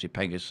Operation, obviously,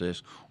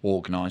 Pegasus,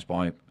 organised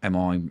by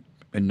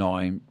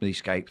MI9, the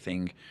escape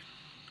thing.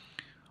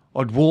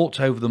 I'd walked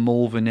over the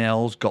Malvern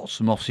got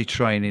some, obviously,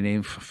 training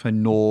in for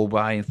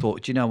Norway and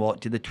thought, do you know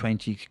what, did the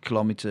 20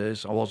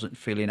 kilometres. I wasn't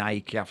feeling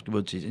achy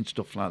afterwards and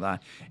stuff like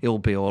that. It'll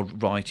be all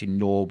right in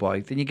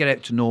Norway. Then you get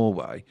out to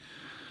Norway.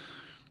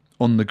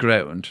 On the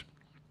ground,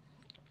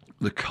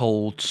 the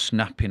cold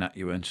snapping at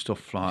you and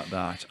stuff like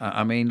that.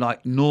 I mean,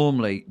 like,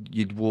 normally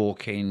you'd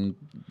walk in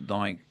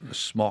like a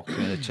smock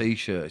and a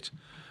T-shirt.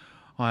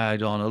 I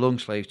had on a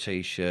long-sleeve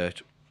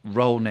T-shirt,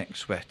 roll-neck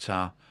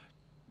sweater,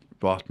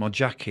 right, my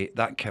jacket,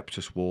 that kept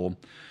us warm.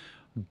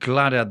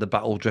 Glad I had the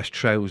battle dress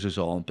trousers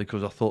on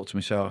because I thought to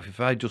myself, if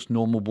I had just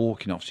normal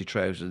walking, obviously,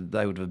 trousers,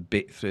 they would have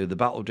bit through the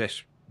battle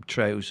dress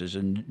trousers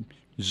and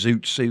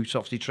zoot suit,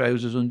 obviously,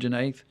 trousers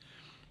underneath.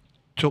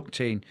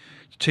 Tucked in,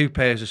 2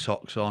 pairs of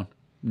socks on,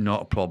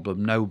 not a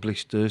problem. No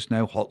blisters,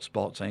 no hot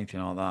spots, anything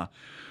like that.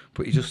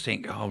 But you just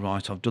think,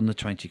 right, I've done the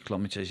 20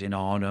 kilometres in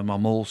Arnhem,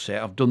 I'm all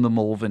set. I've done the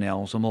Malvern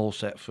Hills, I'm all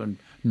set for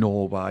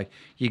Norway.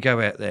 You go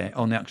out there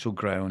on the actual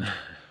ground.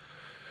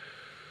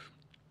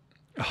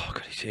 Oh,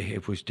 God,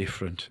 it was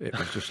different. It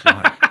was just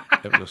like,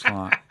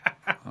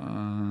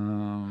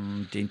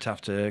 didn't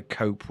have to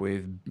cope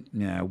with,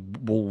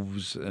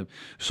 wolves.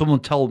 Someone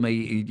told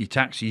me it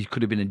actually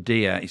could have been a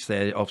deer. It's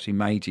their, obviously,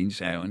 mating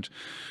sound.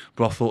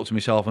 But I thought to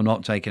myself, I'm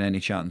not taking any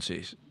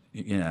chances,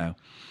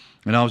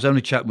 And I was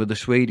only chatting with the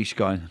Swedish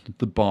guy at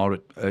the bar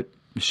at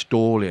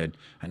Storlian,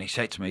 and he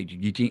said to me,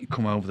 "You didn't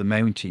come over the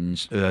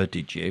mountains,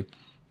 did you?"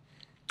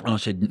 And I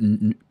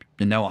said,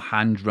 "No, I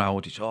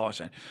hand-rolled it." Oh, I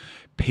said,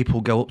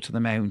 "People go up to the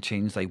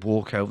mountains, they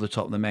walk over the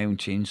top of the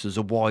mountains, there's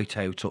a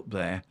whiteout up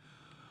there,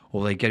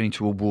 or they get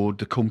into a wood,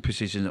 the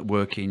compass isn't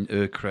working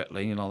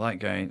correctly," and all that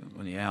going,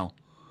 bloody hell.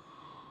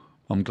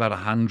 I'm glad I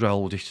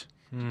hand-rolled it.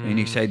 And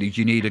he said,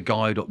 "You need a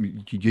guide up.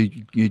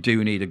 You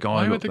do need a guide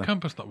Why up would the there."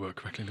 compass not work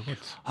correctly in the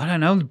woods? I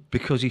don't know,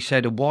 because he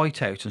said a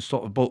whiteout and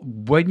stuff. But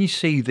when you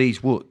see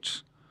these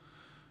woods,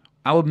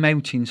 our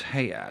mountains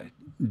here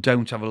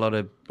don't have a lot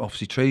of,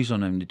 obviously, trees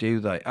on them, do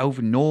they?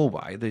 Over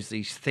Norway, there's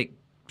these thick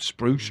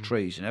spruce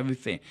trees and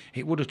everything.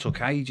 It would have took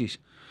ages.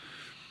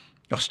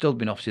 I've still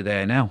been obviously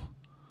there now.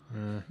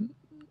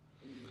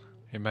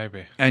 It may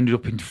be. Ended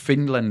up in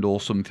Finland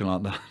or something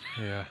like that.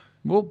 Yeah.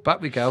 Well, back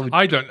we go.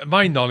 I don't.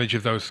 My knowledge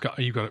of those.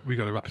 We got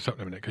to wrap this up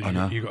in a minute because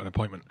know. you got an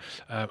appointment.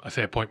 I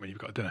say appointment. You've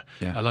got a dinner,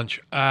 Yeah. a lunch.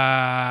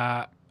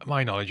 My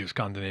knowledge of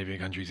Scandinavian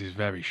countries is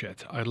very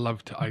shit. I'd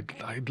love to.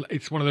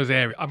 It's one of those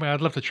areas. I mean, I'd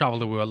love to travel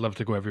the world. I'd love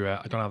to go everywhere.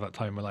 I don't have that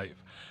time in my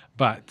life,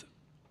 but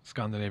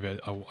Scandinavia,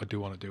 I do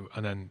want to do.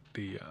 And then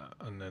the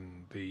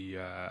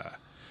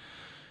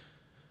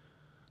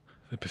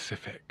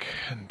Pacific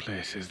and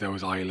places,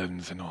 those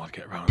islands and all. I'd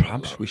get around.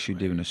 Perhaps we should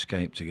do an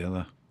escape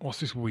together. What's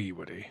this wee,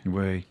 Woody?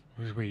 We.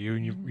 We, you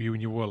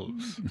and your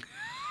wolves.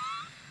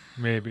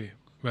 Maybe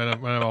when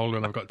I'm older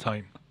and I've got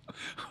time.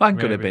 I'm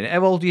going to be.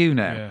 How old are you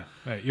now? Yeah,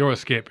 hey, you're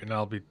escaping.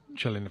 I'll be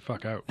chilling the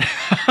fuck out.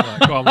 Right,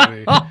 go on,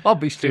 Woody. I'll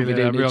be stupid.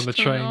 I'll be on the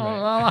train,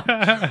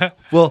 mate.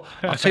 Well,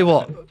 I'll tell you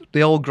what.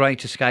 The old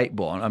Great Escape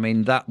one. I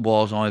mean, that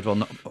was either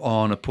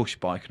on a push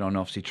bike and on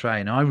obviously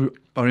train. I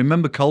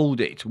remember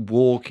Colditz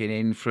walking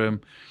in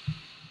from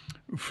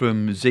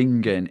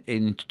Zingen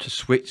into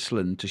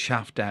Switzerland to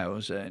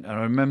Schaffhausen, and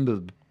I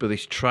remember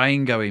this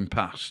train going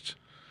past,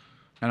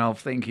 and I'm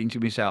thinking to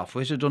myself,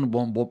 "Where's it done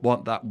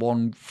what that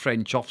one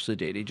French officer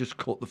did? He just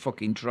cut the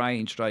fucking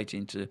train straight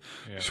into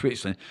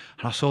Switzerland."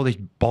 And I saw this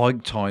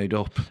bike tied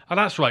up. Oh,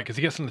 that's right, because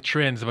he gets on the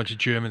train, there's a bunch of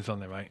Germans on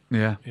there, right?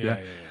 Yeah.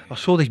 Yeah. I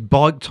saw this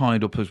bike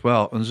tied up as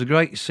well, and there's a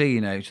great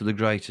scene out of The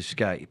Great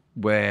Escape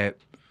where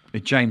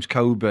James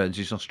Coburn's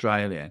is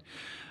Australian,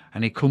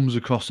 and he comes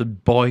across a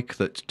bike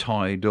that's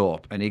tied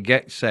up, and he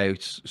gets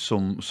out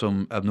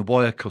some of the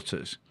wire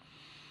cutters,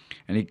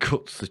 and he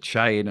cuts the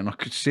chain, and I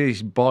could see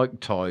his bike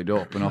tied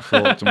up, and I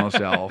thought to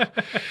myself,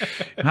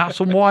 "That's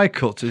some wire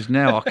cutters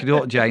now. I could do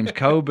what James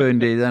Coburn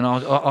did," and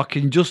I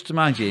can just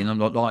imagine. I'm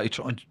not like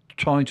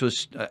trying to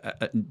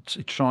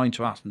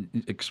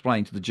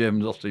explain to the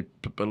German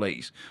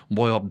police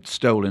why I've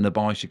stolen a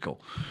bicycle.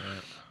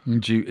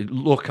 Yeah.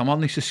 Look, I'm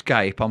on this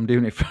escape. I'm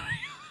doing it for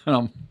and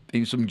I'm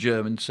in some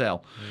German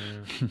cell.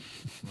 Yeah.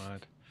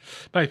 Mad.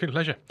 No, it's been a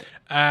pleasure.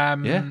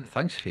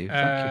 Thanks for you.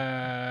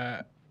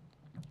 Thank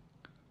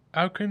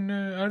you.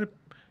 How do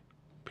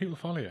people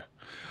follow you?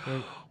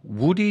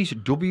 Woody's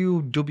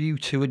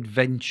WW2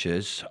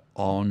 Adventures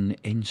on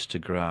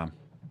Instagram.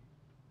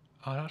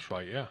 Oh, that's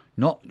right, yeah.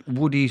 Not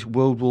Woody's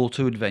World War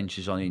II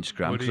Adventures on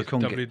Instagram. Woody's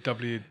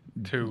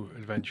WW2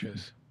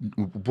 Adventures.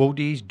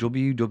 Woody's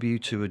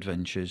WW2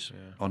 Adventures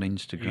on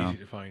Instagram. Easy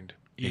to find.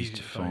 Easy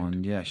to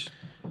find, yes.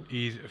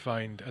 Easy to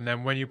find. And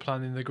then when you're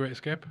planning the Great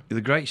Escape?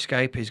 The Great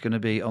Escape is going to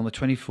be on the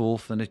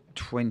 24th and the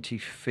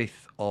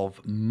 25th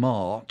of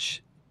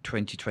March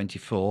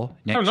 2024,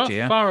 next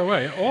year. Not far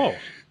away at all.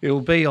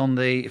 It'll be on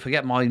the, if I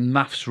get my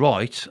maths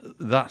right,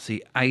 that's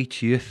the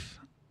 80th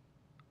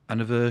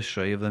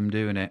anniversary of them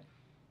doing it.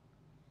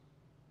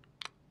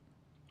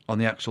 On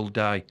the actual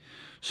day.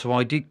 So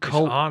I did...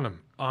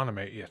 Arnhem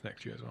 80th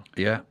next year as well.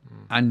 Yeah,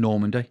 and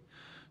Normandy.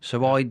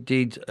 So I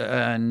did,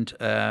 and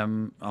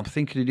I'm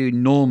thinking of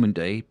doing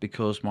Normandy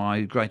because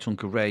my great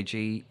uncle Reg,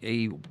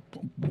 he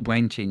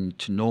went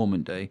into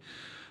Normandy,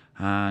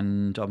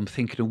 and I'm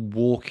thinking of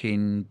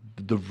walking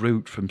the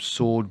route from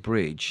Sword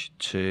Bridge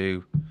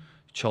to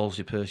Charles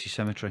de Percy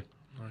Cemetery,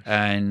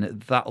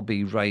 and that'll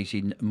be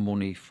raising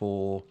money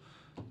for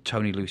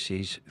Tony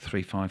Lucy's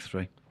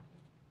 353.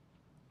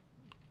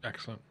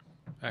 Excellent.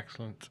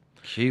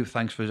 Hugh,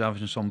 thanks for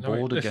having us on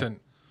board again. Listen,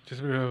 just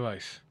a bit of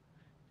advice.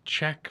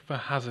 Check for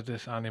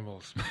hazardous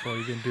animals before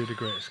you can do the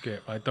Great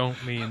Escape. I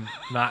don't mean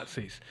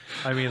Nazis.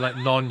 I mean like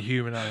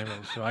non-human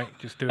animals, right?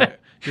 Just do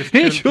it.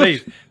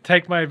 Please,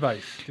 take my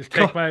advice. Just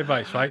take my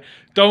advice, right?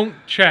 Don't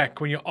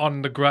check when you're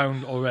on the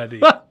ground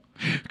already.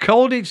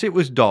 Colditz, it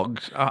was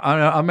dogs.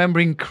 I remember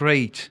in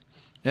Crete,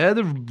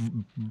 the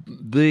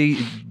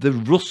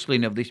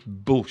rustling of this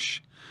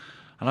bush.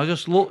 And I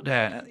just looked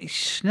down at this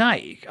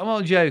snake. I'm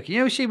not joking.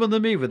 You ever see when the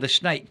movie, the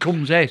snake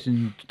comes out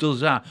and does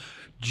that?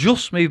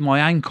 Just moved my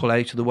ankle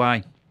out of the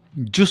way.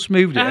 Just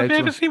moved it out. Have you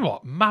ever seen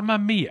what? Mamma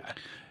Mia?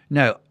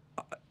 No.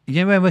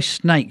 You know when a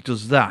snake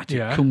does that?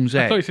 Yeah. It comes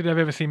out. I thought you said, have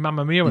you ever seen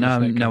Mamma Mia when a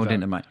snake comes out? No, I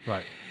didn't, mate.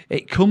 Right.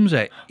 It comes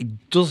out.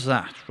 It does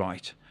that,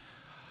 right.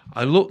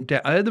 I looked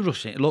down. I heard the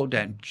rustling. I looked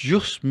down.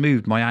 Just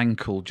moved my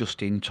ankle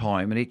just in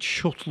time, and it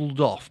shuttled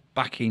off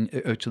back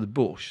to the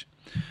bush.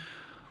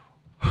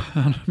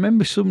 And I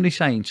remember somebody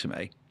saying to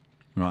me,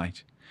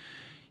 right,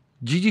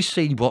 did you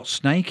see what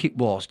snake it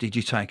was? Did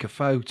you take a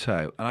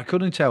photo? And I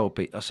couldn't help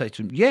it. I said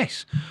to him,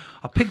 yes.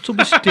 I picked up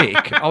a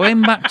stick. I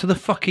went back to the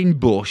fucking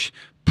bush,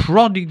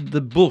 prodded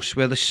the bush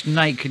where the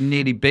snake had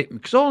nearly bit me.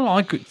 Because all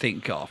I could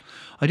think of,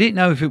 I didn't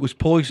know if it was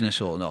poisonous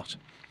or not.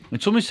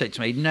 And someone said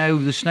to me, no,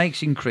 the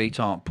snakes in Crete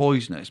aren't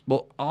poisonous.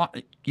 But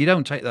you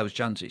don't take those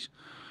chances.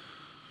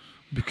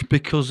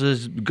 Because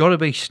there's got to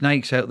be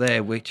snakes out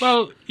there which...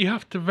 Well, you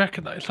have to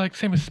reckon that it's like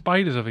same as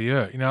spiders over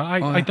here. You know,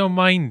 I don't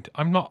mind.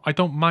 I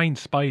don't mind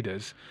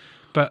spiders,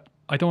 but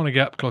I don't want to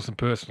get up close and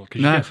personal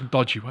because you get some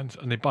dodgy ones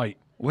and they bite.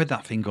 Where'd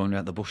that thing going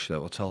around the bush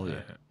though? I'll tell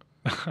you.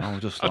 Yeah. I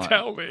was just like,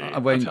 tell me.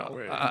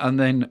 And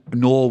then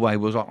Norway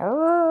was like...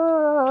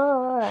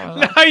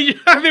 No,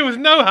 there was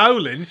no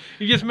howling.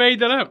 You just made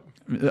that up.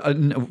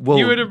 Well,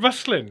 you heard a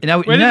rustling.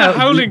 Where did the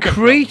howling come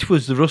Crete from?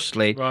 was the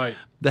rustling. Right.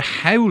 The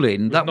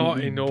howling. That not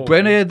in Norway.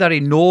 When I heard that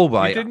in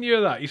Norway. You didn't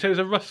hear that. You said it was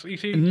a rustle. You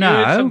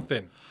heard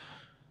something.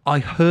 I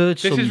heard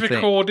something. This is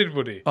recorded,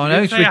 buddy. I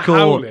know it's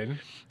recorded.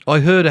 I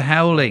heard a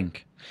howling.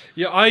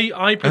 Yeah,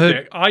 I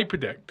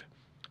predict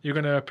you're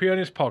going to appear on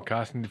this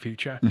podcast in the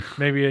future,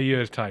 maybe a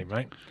year's time,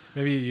 right?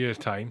 Maybe a year's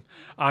time,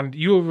 and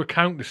you'll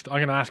recount this. I'm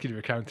going to ask you to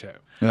recount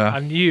it. Yeah.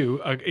 And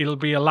it'll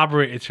be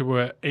elaborated to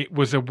where it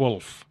was a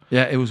wolf.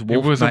 Yeah, it was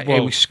wolf. It was a wolf.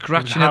 It was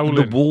scratching at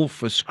the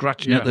wolf was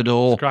scratching at the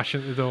door.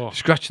 Scratching at the door.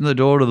 Scratching the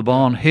door of the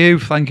barn. Hugh,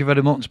 thank you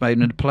very much, mate.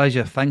 And a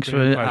pleasure. Thanks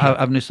for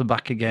having us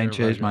back again.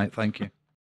 Cheers, mate. Thank you.